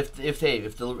see. But if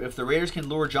the Raiders can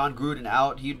lure John Gruden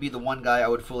out, he'd be the one guy I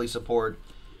would fully support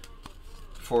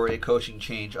for a coaching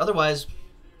change. Otherwise,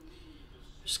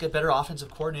 just get a better offensive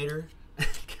coordinator,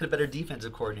 get a better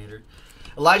defensive coordinator.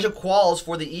 Elijah Qualls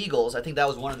for the Eagles. I think that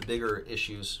was one of the bigger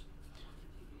issues.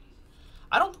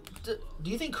 Do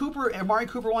you think Amari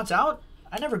Cooper wants out?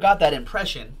 I never got that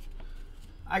impression.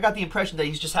 I got the impression that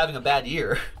he's just having a bad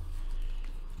year.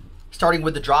 Starting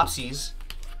with the dropsies,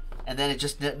 and then it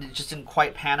just didn't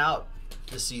quite pan out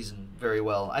this season very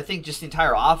well. I think just the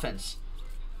entire offense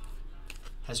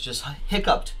has just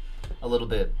hiccuped a little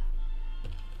bit.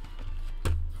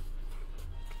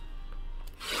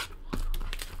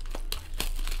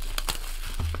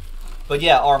 But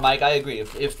yeah, Mike, I agree.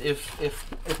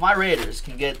 If my Raiders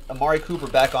can get Amari Cooper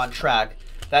back on track,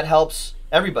 that helps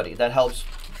everybody. That helps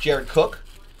Jared Cook.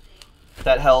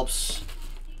 That helps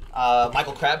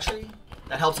Michael Crabtree.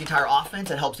 That helps the entire offense.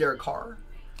 That helps Derek Carr.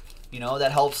 You know,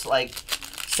 that helps like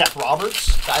Seth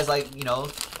Roberts, guys like, you know,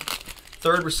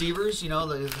 third receivers. You know,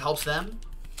 that helps them,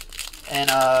 and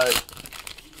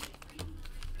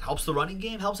helps the running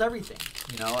game. Helps everything.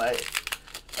 You know.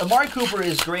 Amari Cooper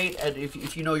is great at,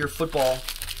 if you know your football,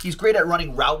 he's great at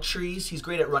running route trees. He's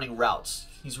great at running routes.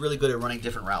 He's really good at running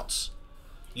different routes.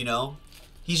 You know?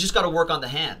 He's just got to work on the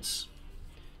hands.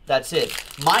 That's it.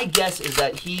 My guess is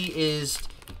that he is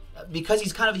because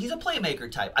he's a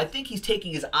playmaker type. I think he's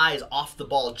taking his eyes off the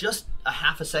ball just a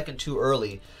half a second too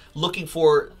early, looking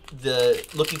for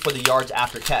the yards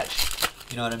after catch.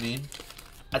 You know what I mean?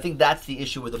 I think that's the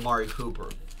issue with Amari Cooper.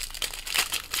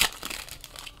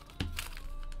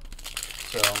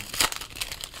 So,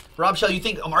 Rob Shell, you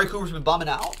think Amari Cooper's been bumming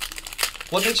out?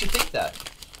 What makes you think that?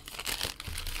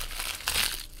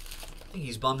 I think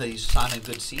he's bummed that he's signed a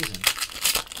good season.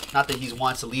 Not that he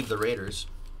wants to leave the Raiders.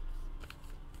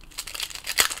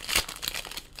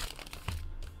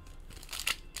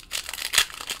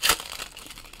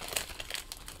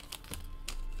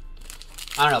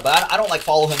 I don't know, but I don't like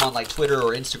follow him on like Twitter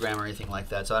or Instagram or anything like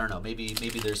that. So I don't know. Maybe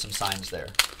there's some signs there.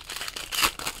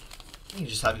 I think he's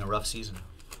just having a rough season.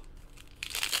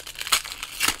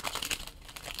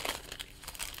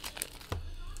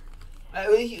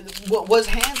 Was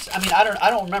Hans? I mean, I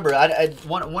don't remember.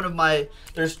 One of my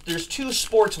there's two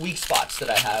sports weak spots that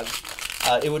I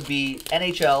have. It would be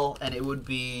NHL and it would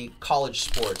be college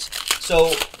sports.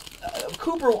 So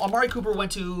Amari Cooper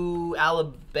went to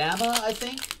Alabama, I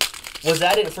think. Was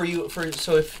that it for you?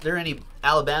 So if there are any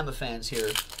Alabama fans here,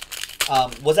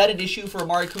 was that an issue for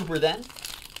Amari Cooper then?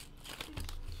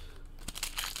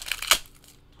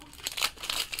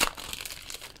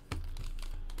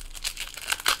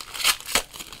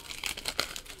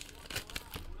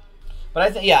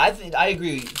 But I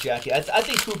agree, Jackie. I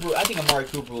think Amari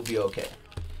Cooper will be okay.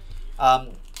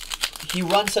 He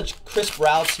runs such crisp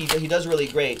routes. He does really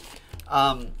great.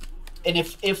 And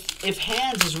if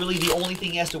hands is really the only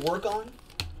thing he has to work on,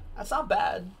 that's not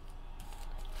bad.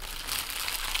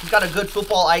 He's got a good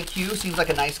football IQ. Seems like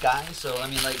a nice guy. So I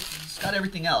mean, like, he's got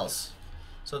everything else.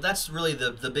 So that's really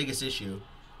the biggest issue.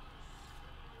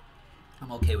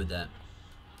 I'm okay with that.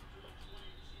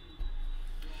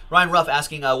 Ryan Ruff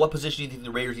asking, what position do you think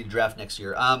the Raiders need to draft next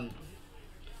year?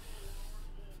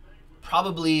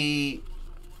 Probably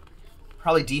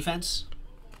defense.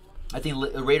 I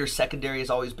think the Raiders secondary has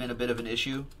always been a bit of an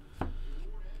issue.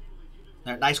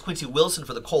 Nice Quincy Wilson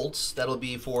for the Colts. That'll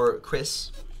be for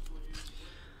Chris.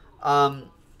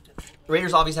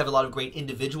 Raiders obviously have a lot of great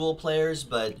individual players,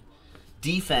 but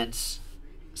defense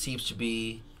seems to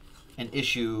be an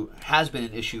issue, has been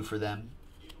an issue for them.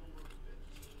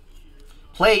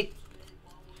 Plate,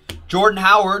 Jordan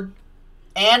Howard,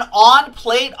 and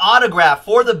on-plate autograph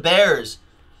for the Bears.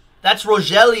 That's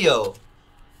Rogelio.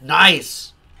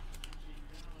 Nice.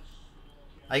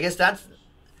 I guess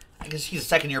he's a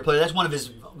second-year player. That's one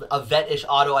of a vet-ish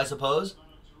auto, I suppose.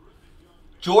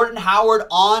 Jordan Howard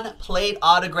on-plate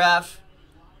autograph.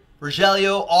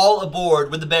 Rogelio all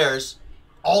aboard with the Bears.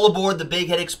 All aboard the Big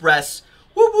Head Express.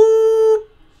 Whoop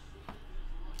whoop.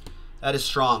 That is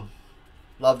strong.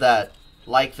 Love that.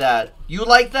 Like that. You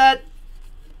like that?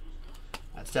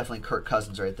 That's definitely Kirk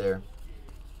Cousins right there.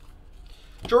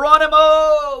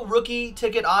 Geronimo! Rookie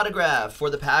ticket autograph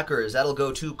for the Packers. That'll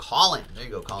go to Colin. There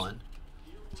you go, Colin.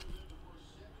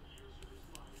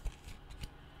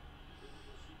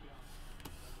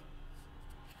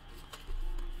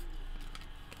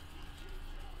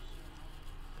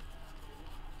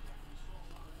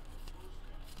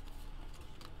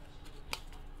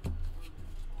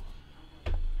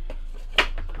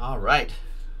 All right.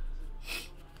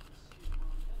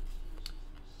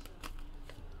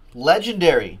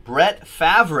 Legendary Brett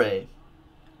Favre,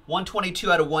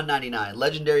 122 out of 199.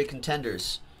 Legendary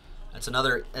Contenders. That's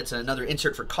another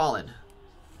insert for Colin.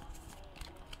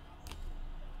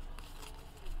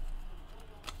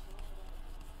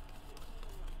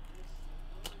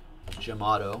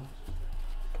 Jamato.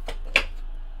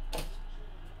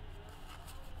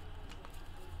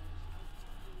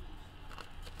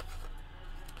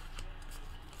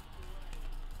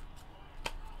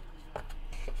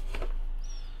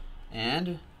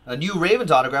 And a new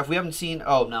Ravens autograph. We haven't seen.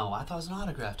 Oh no, I thought it was an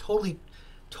autograph. Totally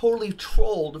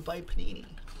trolled by Panini.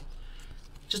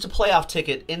 Just a playoff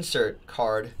ticket insert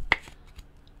card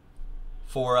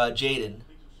for Jaden.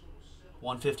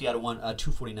 150 out of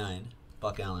 249.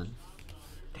 Buck Allen.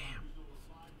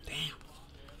 Damn.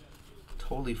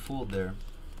 Totally fooled there.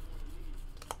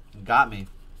 Got me.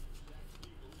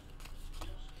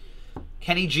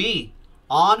 Kenny G.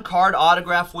 On card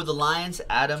autograph for the Lions.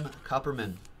 Adam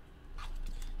Kupperman.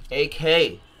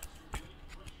 AK,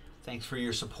 thanks for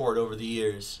your support over the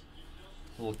years.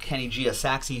 A little Kenny G, a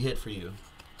saxy hit for you.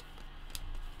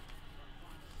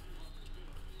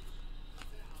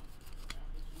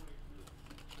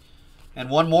 And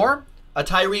one more, a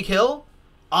Tyreek Hill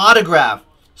autograph.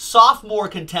 Sophomore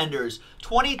Contenders,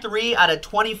 23 out of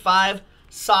 25.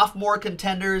 Sophomore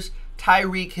Contenders,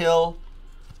 Tyreek Hill.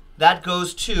 That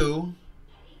goes to,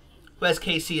 who has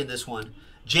KC in this one?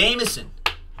 Jameson.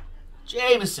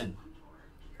 Jameson.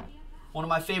 One of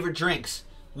my favorite drinks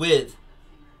with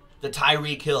the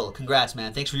Tyreek Hill. Congrats,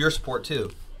 man. Thanks for your support,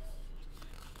 too.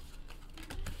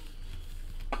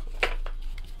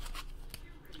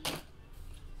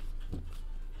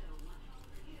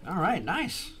 All right,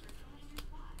 nice.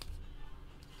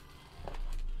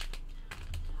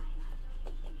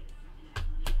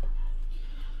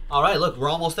 All right, look, we're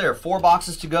almost there. 4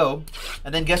 boxes to go.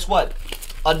 And then guess what?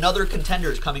 Another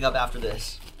Contenders coming up after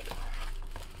this.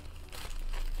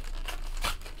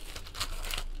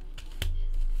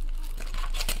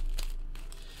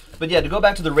 But yeah, to go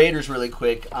back to the Raiders really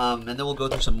quick, and then we'll go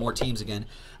through some more teams again.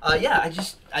 Yeah,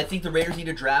 I think the Raiders need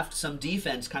to draft some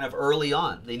defense kind of early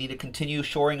on. They need to continue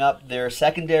shoring up their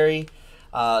secondary,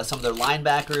 some of their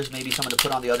linebackers, maybe someone to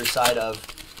put on the other side of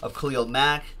Khalil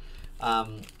Mack,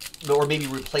 or maybe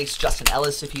replace Justin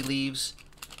Ellis if he leaves.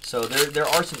 So there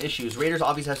are some issues. Raiders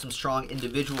obviously have some strong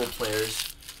individual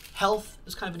players. Health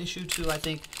is kind of an issue too, I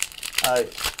think. I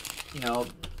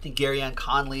think Gary Ann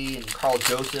Conley and Carl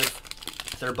Joseph,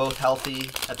 if they're both healthy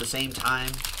at the same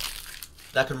time,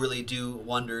 that could really do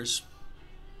wonders.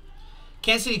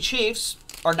 Kansas City Chiefs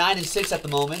are 9-6 at the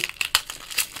moment.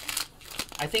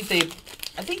 I think they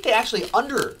actually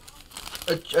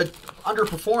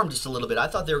underperformed just a little bit. I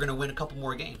thought they were going to win a couple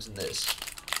more games in this,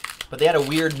 but they had a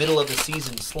weird middle of the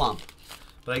season slump.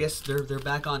 But I guess they're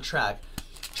back on track.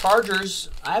 Chargers,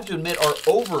 I have to admit, are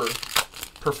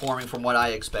overperforming from what I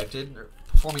expected. They're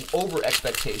performing over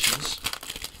expectations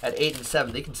at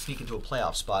 8-7. They can sneak into a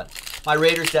playoff spot. My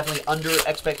Raiders definitely under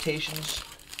expectations.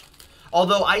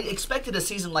 Although I expected a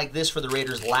season like this for the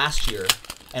Raiders last year,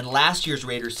 and last year's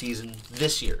Raiders season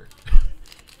this year.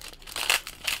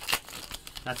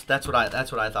 That's what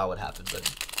I thought would happen. But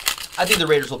I think the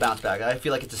Raiders will bounce back. I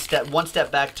feel like it's a one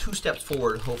step back, 2 steps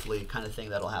forward, hopefully, kind of thing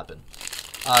that'll happen.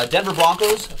 Denver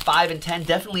Broncos 5-10,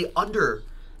 definitely under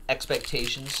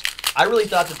expectations. I really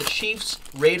thought that the Chiefs,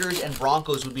 Raiders, and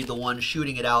Broncos would be the ones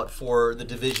shooting it out for the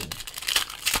division.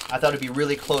 I thought it'd be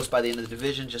really close by the end of the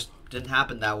division. Just didn't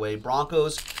happen that way.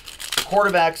 Broncos, the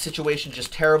quarterback situation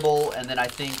just terrible, and then I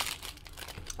think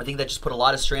that just put a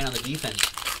lot of strain on the defense.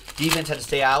 Defense had to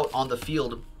stay out on the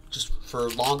field just for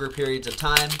longer periods of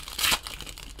time,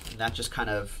 and that just kind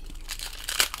of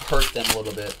hurt them a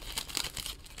little bit,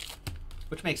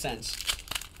 which makes sense.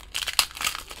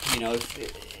 You know,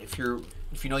 if you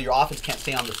know your offense can't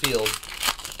stay on the field,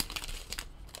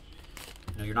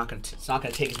 you know it's not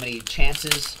gonna take as many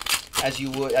chances as you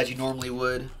normally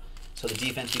would. So the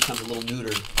defense becomes a little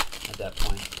neutered at that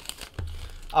point.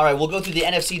 All right, we'll go through the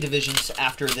NFC divisions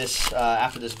after this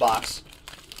box.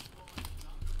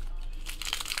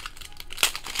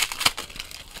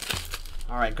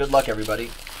 All right, good luck,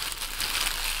 everybody.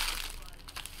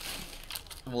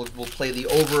 And we'll play the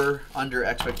over/under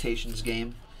expectations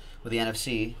game with the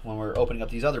NFC when we're opening up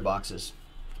these other boxes.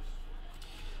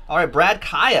 All right, Brad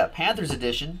Kaya, Panthers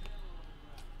edition.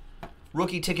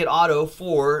 Rookie ticket auto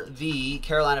for the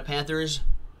Carolina Panthers.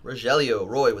 Rogelio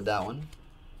Roy with that one.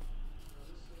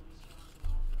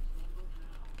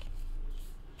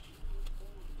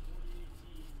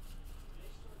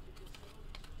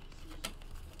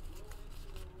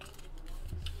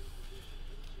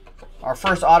 Our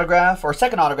first autograph, or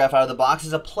second autograph out of the box,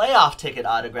 is a playoff ticket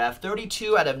autograph.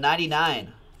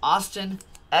 32/99. Austin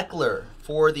Eckler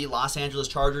for the Los Angeles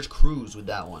Chargers. Cruz with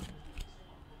that one.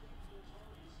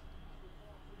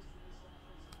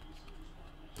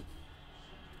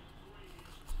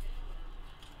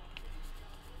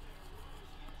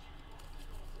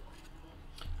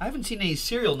 I haven't seen any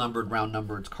serial numbered, round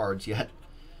numbered cards yet.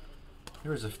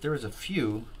 There was a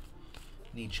few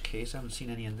in each case. I haven't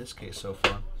seen any in this case so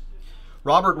far.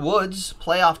 Robert Woods,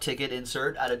 playoff ticket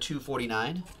insert out of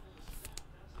 249.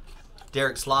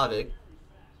 Derek Slavic.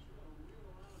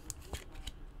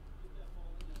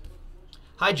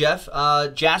 Hi, Jeff.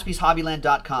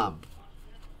 JaspysHobbyland.com.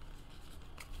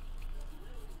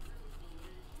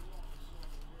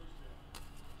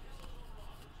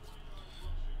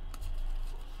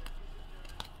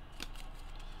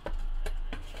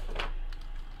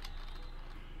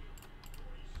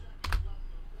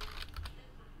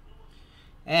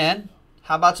 And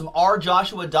how about some R.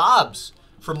 Joshua Dobbs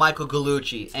for Michael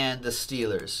Gallucci and the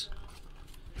Steelers?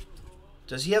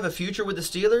 Does he have a future with the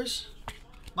Steelers,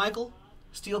 Michael?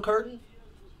 Steel curtain?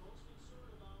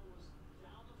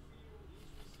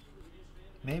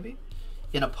 Maybe?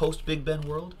 In a post-Big Ben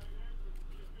world?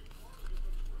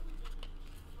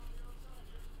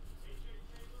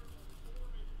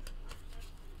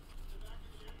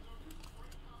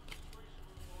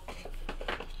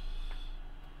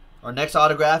 Our next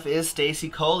autograph is Stacy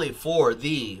Coley for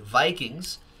the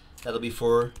Vikings. That'll be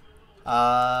for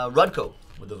Rudko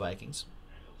with the Vikings.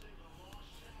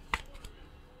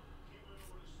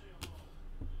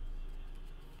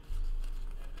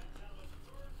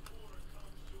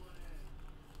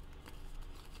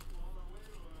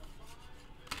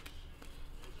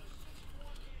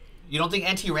 You don't think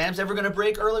NT Ram's ever going to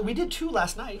break early? We did 2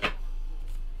 last night.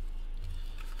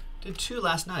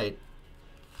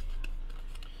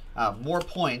 More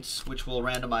points, which will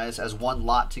randomize as one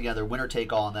lot together. Winner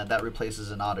take all, and that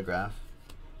replaces an autograph.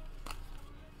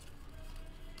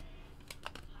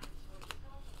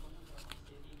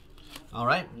 All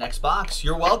right, next box.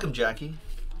 You're welcome, Jackie.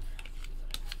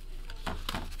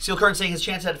 Steel Current saying his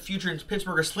chance at a future in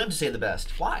Pittsburgh are slim, to say the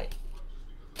best. Why?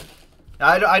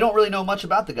 I don't really know much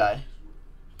about the guy.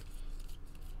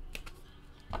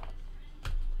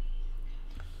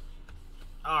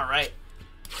 All right.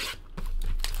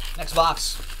 Next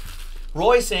box.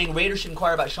 Roy saying Raiders should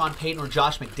inquire about Sean Payton or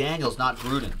Josh McDaniels, not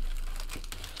Gruden.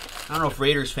 I don't know if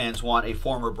Raiders fans want a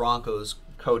former Broncos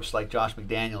coach like Josh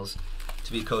McDaniels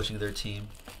to be coaching their team.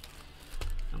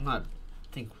 I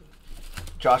think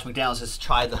Josh McDaniels has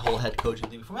tried the whole head coaching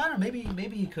thing before. I don't know,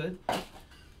 maybe he could.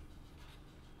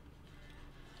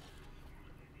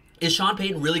 Is Sean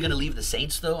Payton really going to leave the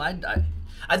Saints though? I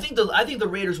think the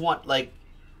Raiders want like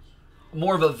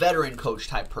more of a veteran coach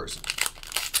type person.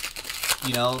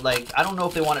 You know, like I don't know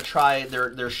if they want to try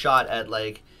their shot at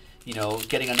like, you know,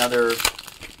 getting another,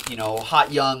 you know,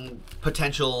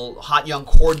 potential hot young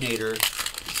coordinator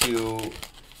to,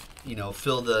 you know,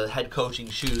 fill the head coaching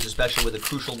shoes, especially with a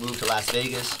crucial move to Las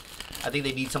Vegas. I think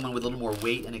they need someone with a little more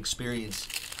weight and experience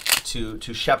to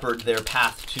shepherd their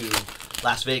path to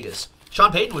Las Vegas.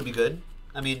 Sean Payton would be good.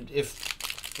 I mean, if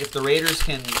the Raiders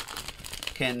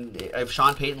if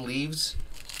Sean Payton leaves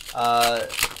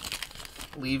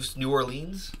New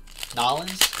Orleans,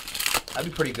 that'd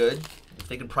be pretty good. If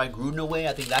they can pry Gruden away,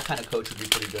 I think that kind of coach would be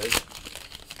pretty good.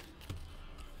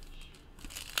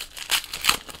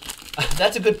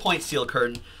 That's a good point, Steel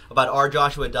Curtain, about R.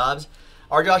 Joshua Dobbs.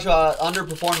 R. Joshua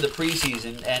underperformed the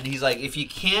preseason, and he's like, if you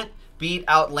can't beat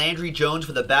out Landry Jones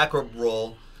for the backup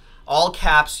role, all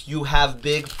caps, you have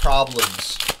big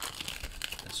problems.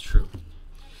 That's true.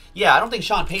 Yeah, I don't think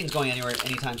Sean Payton's going anywhere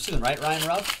anytime soon, right, Ryan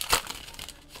Ruff?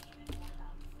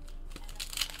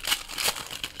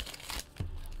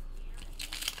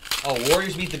 Oh,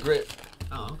 Warriors beat the Grit.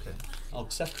 Oh, okay. Oh,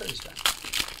 Steph Curry's back.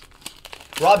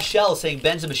 Rob Shell saying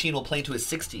Ben's a machine will play into his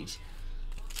 60s.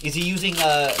 Is he using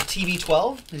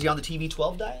TV12? Is he on the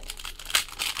TV12 diet?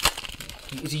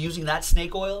 Is he using that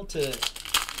snake oil to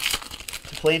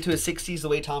play into his 60s the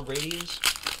way Tom Brady is?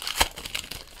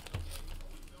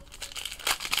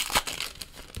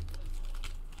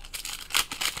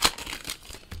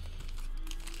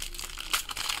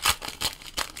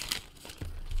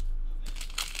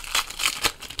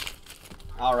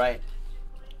 All right.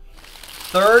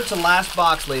 Third to last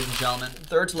box, ladies and gentlemen.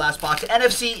 Third to last box.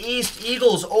 NFC East,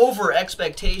 Eagles over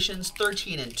expectations,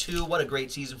 13-2. What a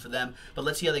great season for them. But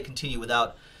let's see how they continue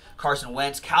without Carson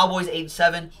Wentz. Cowboys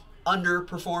 8-7,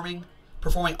 performing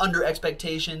under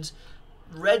expectations.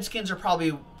 Redskins are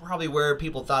probably where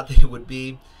people thought they would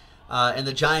be. And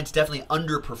the Giants definitely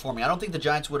underperforming. I don't think the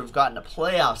Giants would have gotten a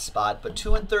playoff spot, but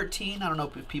 2-13, I don't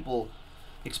know if people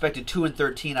expected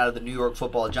 2-13 out of the New York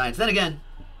Football Giants. Then again,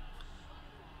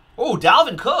 oh,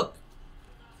 Dalvin Cook.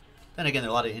 Then again, there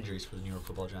are a lot of injuries for the New York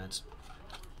Football Giants.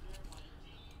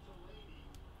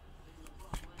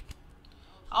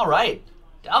 All right.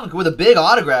 Dalvin Cook with a big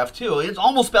autograph, too. It's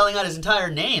almost spelling out his entire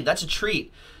name. That's a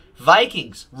treat.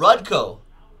 Vikings, Rudko,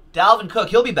 Dalvin Cook.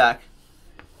 He'll be back.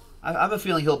 I have a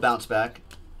feeling he'll bounce back.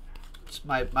 It's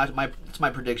my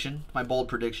prediction, my bold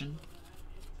prediction.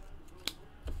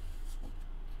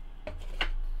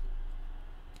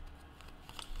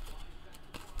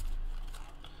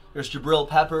 There's Jabril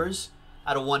Peppers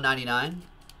out of 199.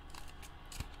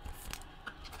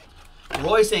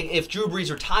 Roy saying if Drew Brees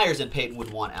retires, then Peyton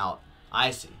would want out.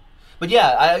 I see. But yeah,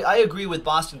 I agree with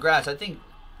Boston Grass. I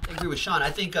agree with Sean.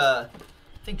 I think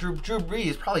Drew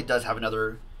Brees probably does have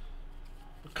another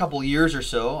couple years or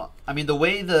so. I mean, the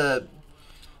way the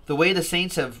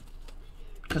Saints have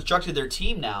constructed their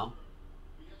team now,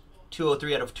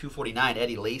 203 out of 249.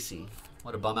 Eddie Lacy,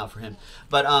 what a bum out for him.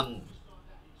 But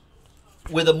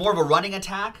with a more of a running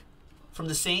attack from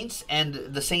the Saints and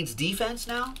the Saints defense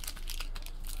now,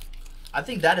 I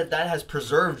think that has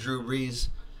preserved Drew Brees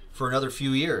for another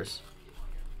few years.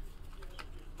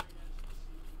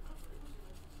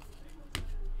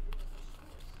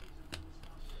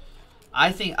 I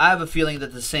have a feeling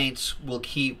that the Saints will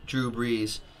keep Drew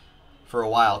Brees for a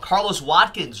while. Carlos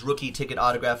Watkins rookie ticket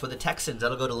autograph for the Texans.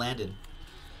 That'll go to Landon.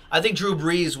 I think Drew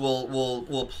Brees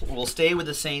will stay with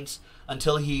the Saints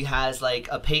until he has like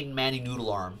a Peyton Manning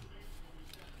noodle arm.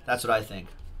 That's what I think.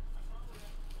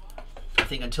 I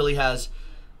think until he has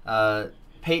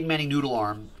Peyton Manning noodle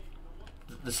arm,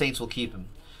 the Saints will keep him.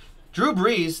 Drew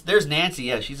Brees, there's Nancy.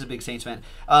 Yeah, she's a big Saints fan.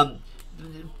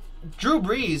 Drew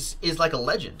Brees is like a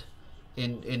legend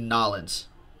in Nolans.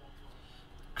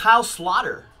 Kyle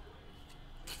Slaughter.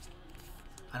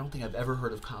 I don't think I've ever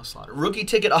heard of Kyle Slaughter. Rookie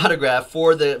ticket autograph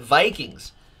for the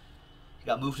Vikings. He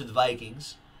got moved to the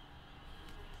Vikings.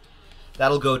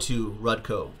 That'll go to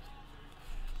Rudko.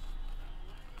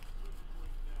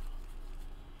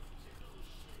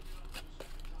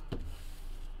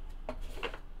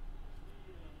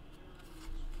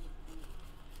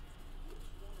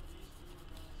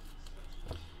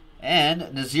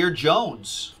 And Nazir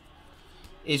Jones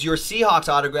is your Seahawks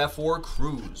autograph for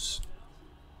Cruz.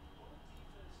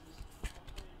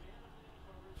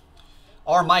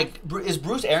 Or Mike, is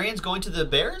Bruce Arians going to the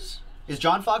Bears? Is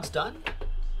John Fox done?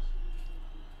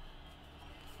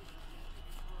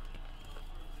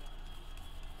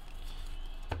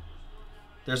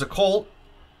 There's a Colt.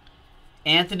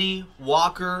 Anthony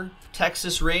Walker,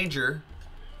 Texas Ranger.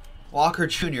 Walker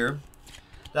Jr.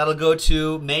 That'll go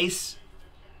to Mace,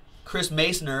 Chris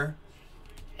Masoner,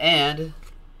 and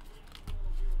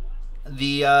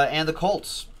the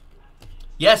Colts.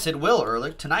 Yes, it will,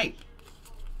 Ehrlich, tonight.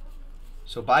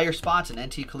 So buy your spots in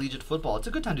NT Collegiate Football. It's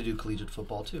a good time to do collegiate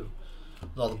football, too,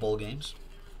 with all the bowl games.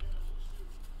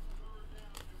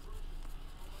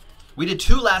 We did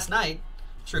 2 last night.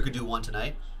 Sure could do 1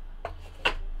 tonight.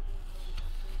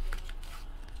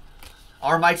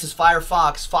 Our Mike says Fire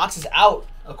Fox. Fox is out,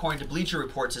 according to Bleacher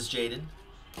Report, says Jaden.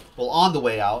 Well, on the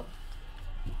way out.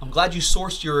 I'm glad you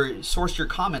sourced your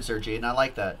comments there, Jaden. I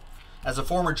like that. As a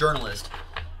former journalist,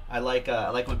 I like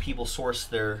when people source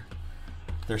their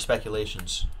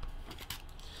speculations.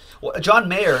 Well, John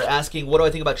Mayer asking, what do I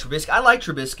think about Trubisky? I like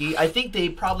Trubisky. I think they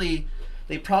probably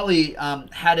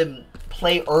had him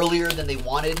play earlier than they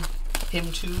wanted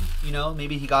him to. You know,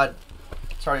 maybe he got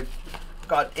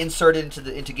inserted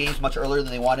into games much earlier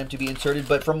than they wanted him to be inserted.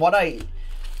 But from what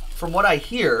I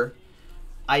hear,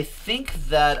 I think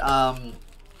that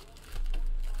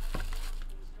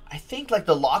like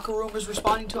the locker room is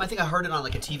responding to him. I think I heard it on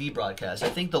like a TV broadcast. I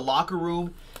think the locker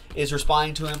room is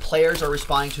responding to him. Players are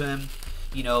responding to him.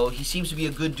 You know, he seems to be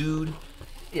a good dude.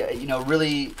 Yeah, you know,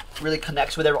 really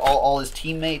connects with all his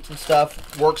teammates and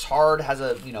stuff. Works hard, has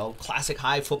a classic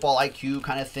high football IQ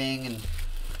kind of thing, and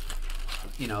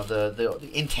the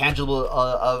intangible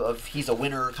of he's a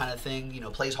winner kind of thing. You know,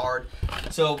 plays hard.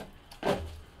 So,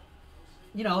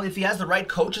 if he has the right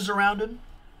coaches around him,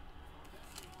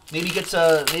 maybe gets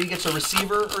a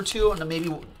receiver or two, and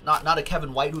maybe not a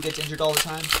Kevin White who gets injured all the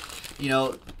time.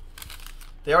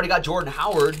 They already got Jordan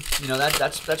Howard.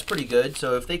 That's pretty good.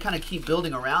 So if they kind of keep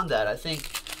building around that, I think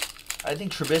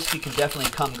Trubisky can definitely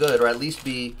come good, or at least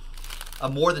be a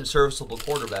more than serviceable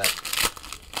quarterback.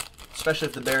 Especially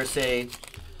if the Bears say,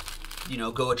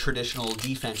 go a traditional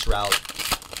defense route.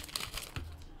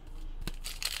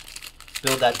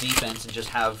 Build that defense and just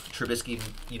have Trubisky,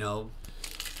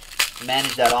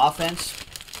 manage that offense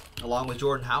along with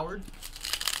Jordan Howard.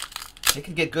 It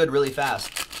can get good really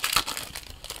fast.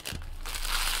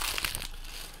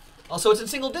 Also, it's in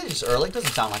single digits, Ehrlich.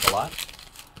 Doesn't sound like a lot.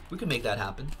 We can make that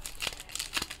happen.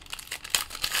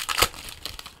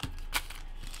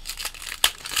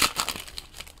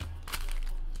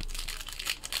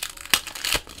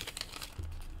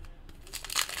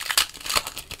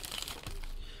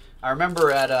 I remember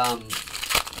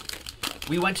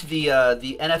we went to the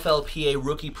NFLPA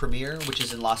Rookie Premiere, which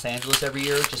is in Los Angeles every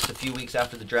year, just a few weeks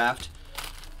after the draft,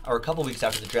 or a couple weeks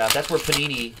after the draft. That's where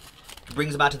Panini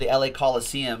brings them out to the LA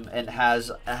Coliseum and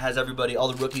has everybody,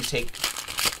 all the rookies take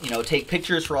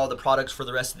pictures for all the products for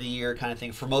the rest of the year, kind of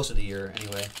thing, for most of the year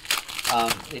anyway.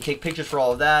 They take pictures for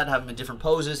all of that, have them in different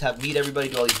poses, meet everybody,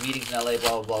 do all these meetings in LA,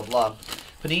 blah, blah, blah, blah.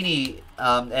 Panini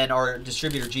and our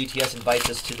distributor GTS invites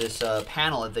us to this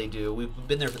panel that they do. We've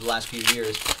been there for the last few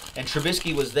years. And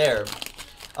Trubisky was there,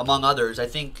 among others. I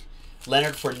think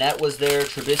Leonard Fournette was there,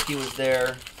 Trubisky was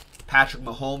there, Patrick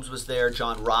Mahomes was there,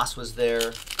 John Ross was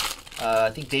there.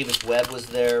 I think Davis Webb was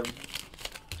there. A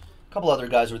couple other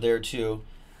guys were there too.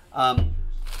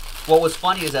 What was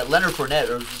funny is that Leonard Fournette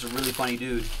is a really funny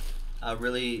dude.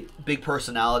 Really big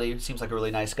personality. Seems like a really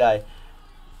nice guy.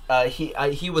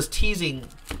 He was teasing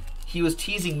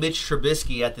Mitch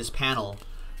Trubisky at this panel,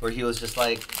 where he was just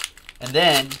like, and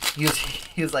then he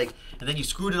was like, and then you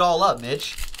screwed it all up,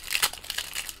 Mitch,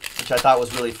 which I thought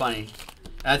was really funny.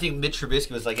 And I think Mitch Trubisky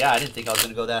was like, yeah, I didn't think I was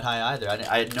going to go that high either.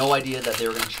 I had no idea that they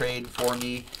were going to trade for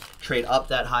me trade up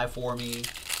that high for me.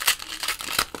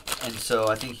 And so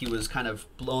I think he was kind of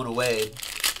blown away.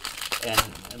 And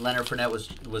Leonard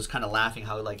Fournette was kind of laughing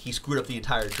how like he screwed up the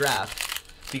entire draft,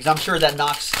 because I'm sure that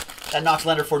knocks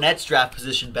Leonard Fournette's draft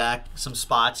position back some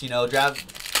spots. You know,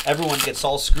 everyone gets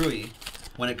all screwy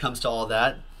when it comes to all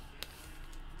that.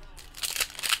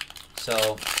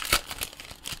 So,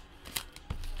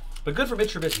 but good for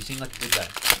Mitch Trubisky. Seemed like a good guy.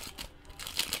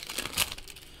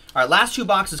 All right, last 2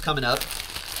 boxes coming up.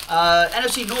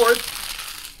 NFC North.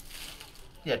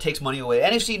 Yeah, it takes money away.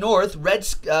 NFC North,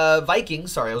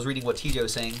 Vikings. Sorry, I was reading what TJ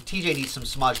was saying. TJ needs some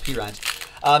Smudge P-Rines.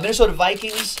 Minnesota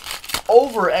Vikings,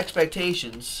 over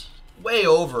expectations. Way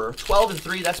over.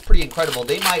 12-3, that's pretty incredible.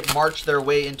 They might march their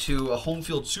way into a home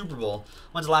field Super Bowl.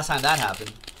 When's the last time that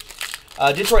happened?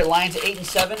 Detroit Lions,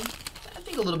 8-7. I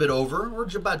think a little bit over. We're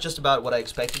just about what I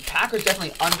expected. Packers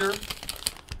definitely under.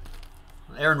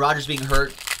 Aaron Rodgers being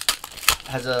hurt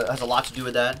has a lot to do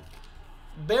with that.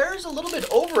 Bears a little bit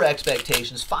over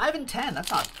expectations, 5-10. That's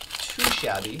not too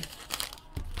shabby.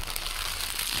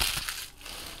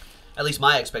 At least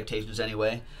my expectations,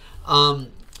 anyway.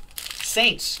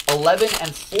 Saints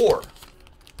 11-4.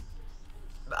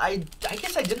 I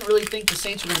guess I didn't really think the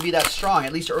Saints were going to be that strong,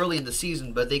 at least early in the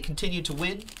season, but they continue to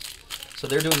win, so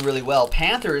they're doing really well.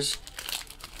 Panthers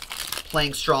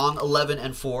playing strong,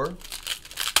 11-4. I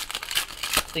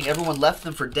think everyone left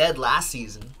them for dead last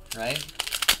season, right?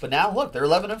 But now, look, they're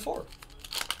 11-4.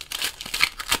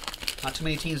 Not too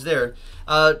many teams there.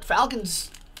 Falcons,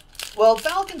 well,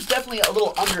 Falcons definitely a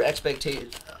little under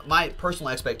my personal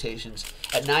expectations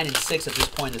at 9-6 at this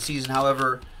point in the season.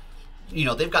 However, you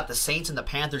know, they've got the Saints and the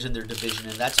Panthers in their division,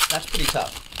 and that's pretty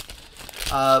tough.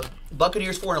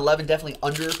 Buccaneers 4-11, definitely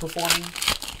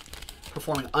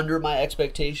performing under my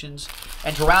expectations.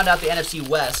 And to round out the NFC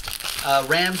West,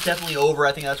 Rams definitely over.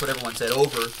 I think that's what everyone said,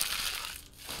 over.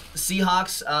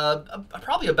 Seahawks,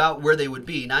 probably about where they would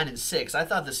be, 9-6. I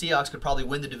thought the Seahawks could probably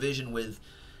win the division with,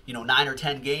 you know, 9 or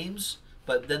 10 games,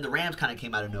 but then the Rams kind of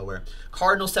came out of nowhere.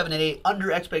 Cardinals 7-8, under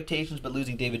expectations, but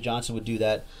losing David Johnson would do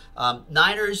that.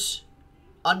 Niners,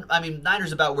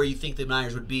 Niners about where you think the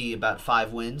Niners would be, about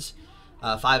 5 wins,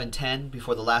 5-10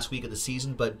 before the last week of the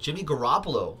season. But Jimmy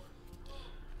Garoppolo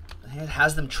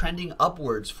has them trending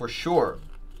upwards for sure.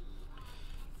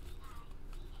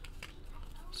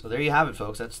 So there you have it,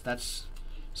 folks. That's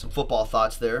some football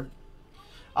thoughts there.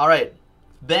 All right.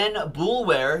 Ben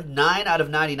Boulware,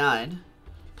 9/99.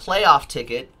 Playoff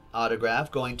ticket autograph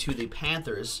going to the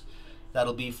Panthers.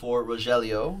 That'll be for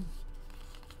Rogelio.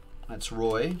 That's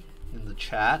Roy in the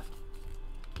chat.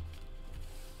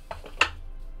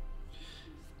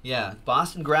 Yeah,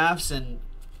 Boston Graphs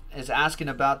is asking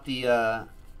about the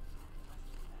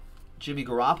Jimmy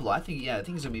Garoppolo. I think he's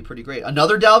going to be pretty great.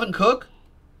 Another Dalvin Cook?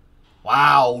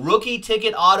 Wow, rookie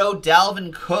ticket auto,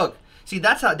 Dalvin Cook. See,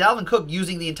 that's how Dalvin Cook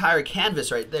using the entire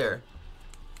canvas right there.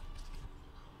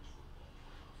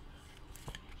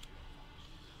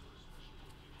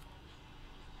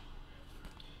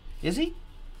 Is he?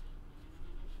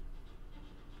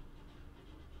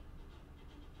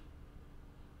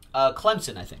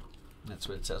 Clemson, I think. That's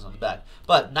what it says on the back.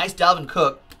 But nice Dalvin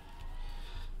Cook.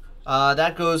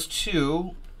 That goes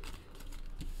to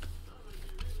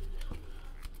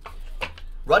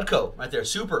Rudko, right there,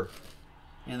 super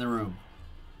in the room.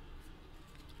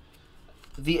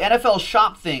 The NFL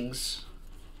shop things,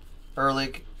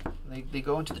 Ehrlich, they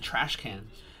go into the trash can.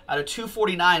 Out of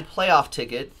 249 playoff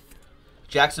ticket,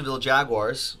 Jacksonville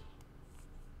Jaguars.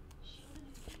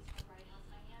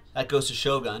 That goes to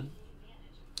Shogun.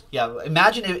 Yeah,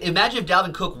 imagine if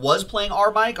Dalvin Cook was playing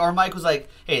our Mike. Our Mike was like,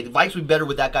 hey, the Vikings would be better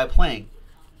with that guy playing.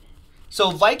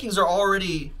 So Vikings are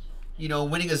already, you know,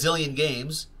 winning a zillion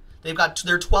games. They're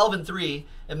 12-3.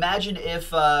 Imagine if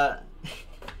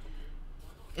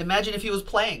he was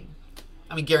playing.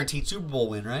 I mean, guaranteed Super Bowl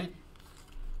win, right?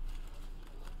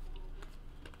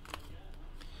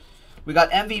 We got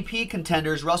MVP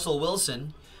contenders, Russell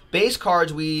Wilson. Base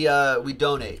cards we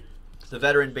donate. The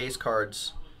veteran base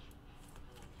cards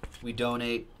we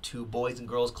donate to Boys and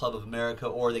Girls Club of America,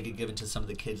 or they get given to some of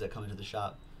the kids that come into the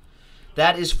shop.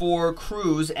 That is for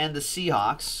Cruz and the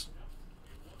Seahawks.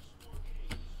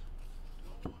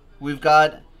 We've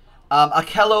got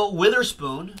Akello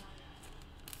Witherspoon.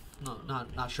 No,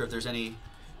 not sure if there's any.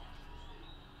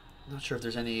 Not sure if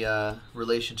there's any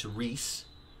relation to Reese.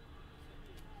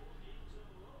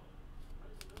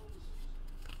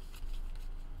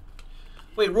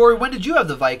 Wait, Rory, when did you have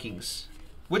the Vikings?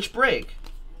 Which break?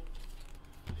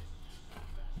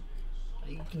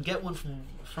 You can get one from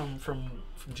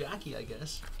Jackie, I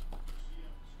guess.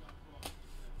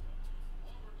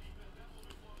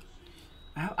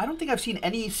 I don't think I've seen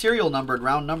any serial numbered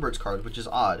round numbers cards, which is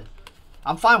odd.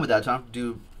 I'm fine with that, so I don't have to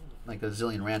do like a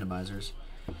zillion randomizers.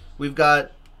 We've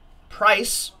got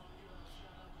Price.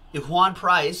 If Juan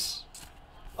Price.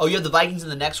 Oh, you have the Vikings in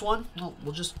the next one? Well,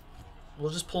 we'll just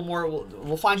pull more.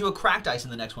 We'll find you a cracked ice in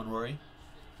the next one, Rory.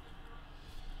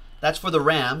 That's for the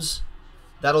Rams.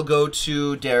 That'll go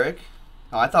to Derek.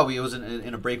 Oh, I thought it was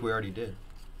in a break we already did.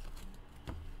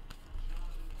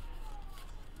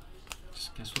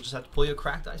 Guess we'll just have to pull you a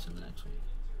cracked ice in the next one.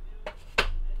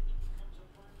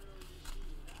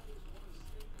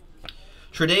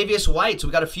 Tre'Davious White. So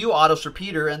we got a few autos for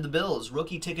Peter and the Bills.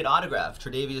 Rookie ticket autograph.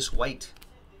 Tre'Davious White.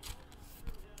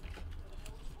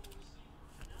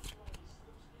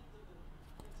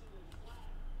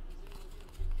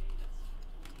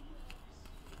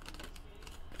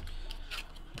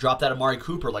 Drop that Amari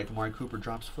Cooper like Amari Cooper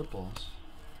drops footballs.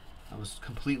 That was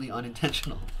completely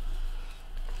unintentional.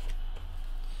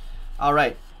 All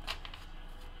right.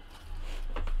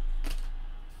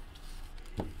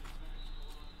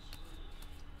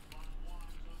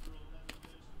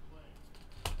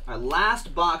 Our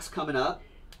last box coming up.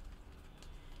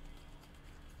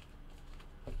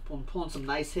 I'm pulling some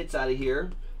nice hits out of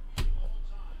here.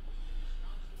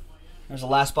 There's the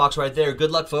last box right there.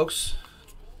 Good luck, folks.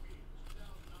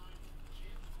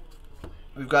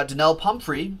 We've got Donnell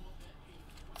Pumphrey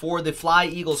for the Fly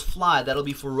Eagles Fly. That'll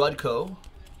be for Rudko.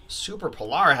 Super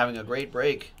Polar having a great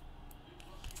break.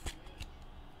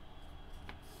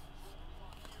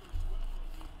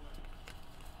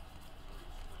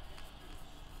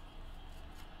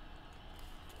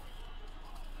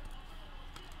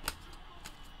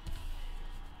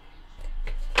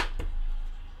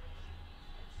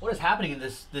 What is happening in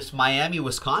this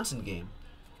Miami-Wisconsin game?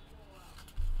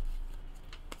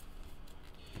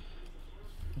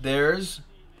 There's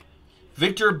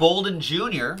Victor Bolden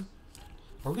Jr.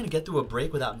 Are we going to get through a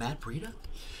break without Matt Breida?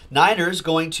 Niners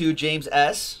going to James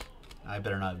S. I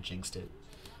better not have jinxed it.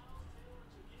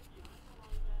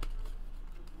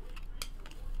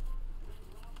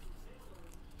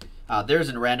 There's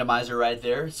a randomizer right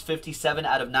there. It's 57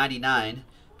 out of 99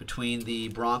 between the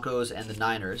Broncos and the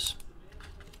Niners.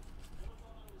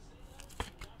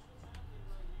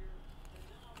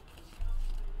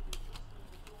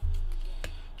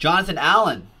 Jonathan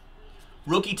Allen,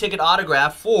 rookie ticket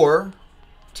autograph for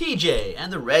TJ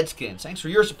and the Redskins. Thanks for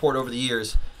your support over the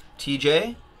years,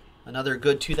 TJ. Another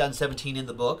good 2017 in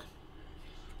the book.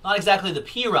 Not exactly the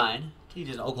P. Ryan.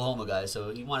 TJ's an Oklahoma guy,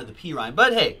 so he wanted the P. Ryan.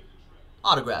 But hey,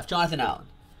 autograph, Jonathan Allen.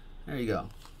 There you go.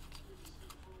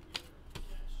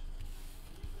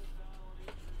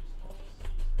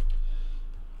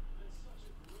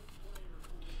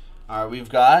 All right, we've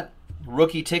got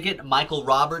rookie ticket, Michael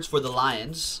Roberts for the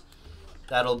Lions.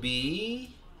 That'll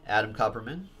be Adam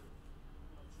Kupperman.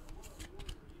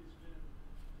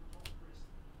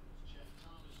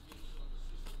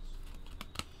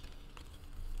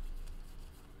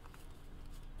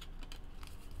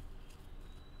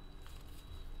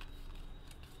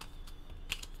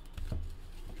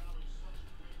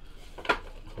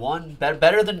 One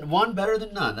better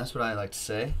than none. That's what I like to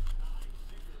say.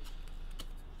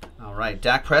 All right,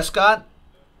 Dak Prescott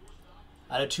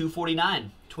out of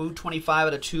 249. 225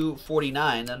 out of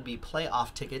 249. That'd be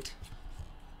playoff ticket.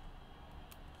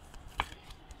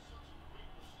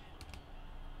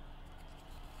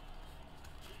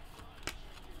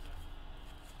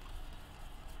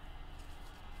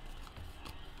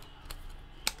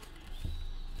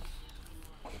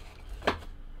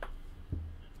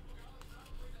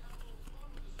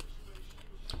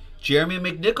 Jeremy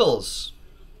McNichols,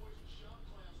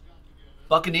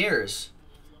 Buccaneers.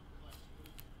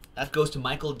 That goes to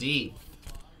Michael D.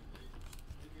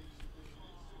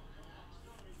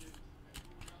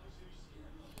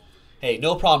 Hey,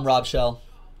 no problem, Rob Shell.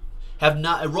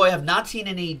 Roy, have not seen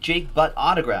any Jake Butt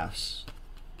autographs.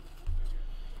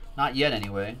 Not yet,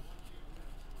 anyway.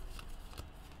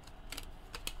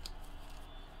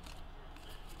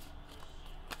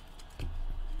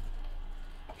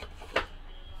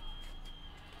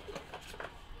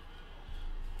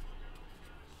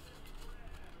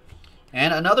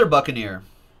 And another Buccaneer.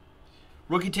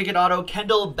 Rookie ticket auto,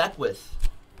 Kendall Beckwith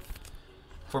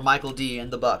for Michael D.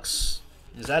 and the Bucks.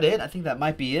 Is that it? I think that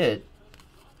might be it.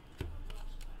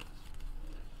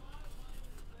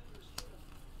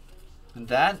 And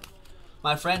that,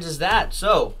 my friends, is that.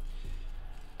 So,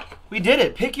 we did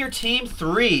it. Pick your team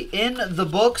 3 in the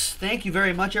books. Thank you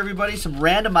very much, everybody. Some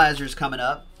randomizers coming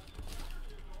up.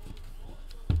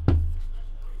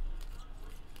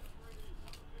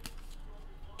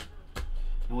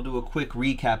 And we'll do a quick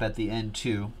recap at the end,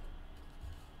 too.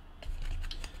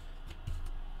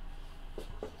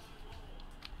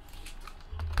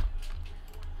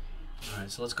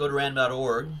 so let's go to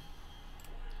random.org.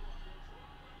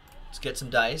 Let's get some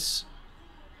dice.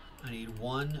 I need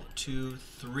 1, 2,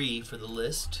 3 for the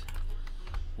list.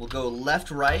 We'll go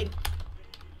left, right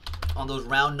on those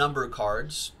round number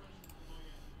cards.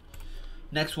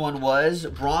 Next one was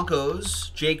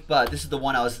Broncos, Jake Butt. This is the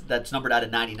one that's numbered out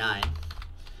of 99.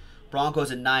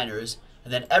 Broncos and Niners.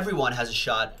 And then everyone has a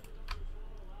shot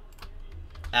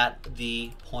at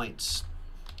the points.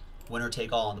 Winner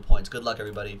take all on the points. Good luck,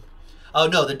 everybody. Oh,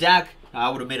 no, the Dak. I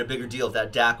would have made a bigger deal if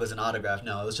that Dak was an autograph.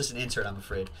 No, it was just an insert, I'm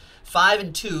afraid. 5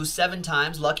 and 2, 7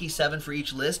 times. Lucky 7 for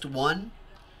each list. 1,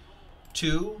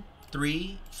 2,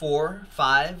 3, 4,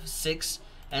 5, 6,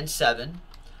 and 7.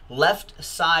 Left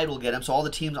side will get them. So all the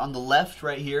teams on the left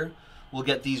right here will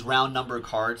get these round number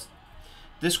cards.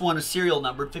 This one is serial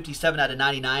numbered, 57 out of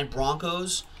 99.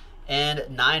 Broncos and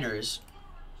Niners.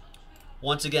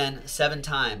 Once again, 7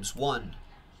 times. 1,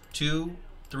 2,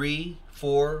 3,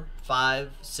 4,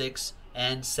 5, 6,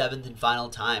 and 7th and final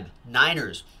time.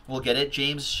 Niners will get it.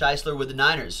 James Scheisler with the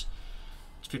Niners.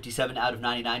 It's 57 out of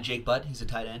 99. Jake Butt, he's a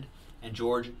tight end. And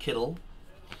George Kittle.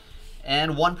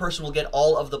 And one person will get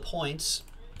all of the points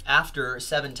after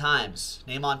 7 times.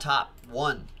 Name on top.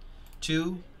 1,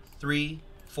 2, 3,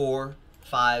 4,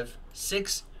 5,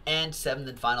 6, and 7th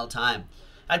and final time.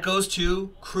 That goes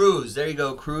to Cruz. There you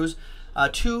go, Cruz.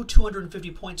 2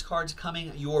 250 points cards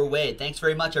coming your way. Thanks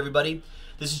very much, everybody.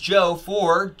 This is Joe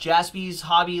for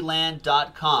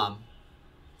JaspysHobbyland.com.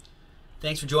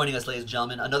 Thanks for joining us, ladies and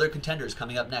gentlemen. Another Contenders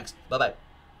coming up next. Bye-bye.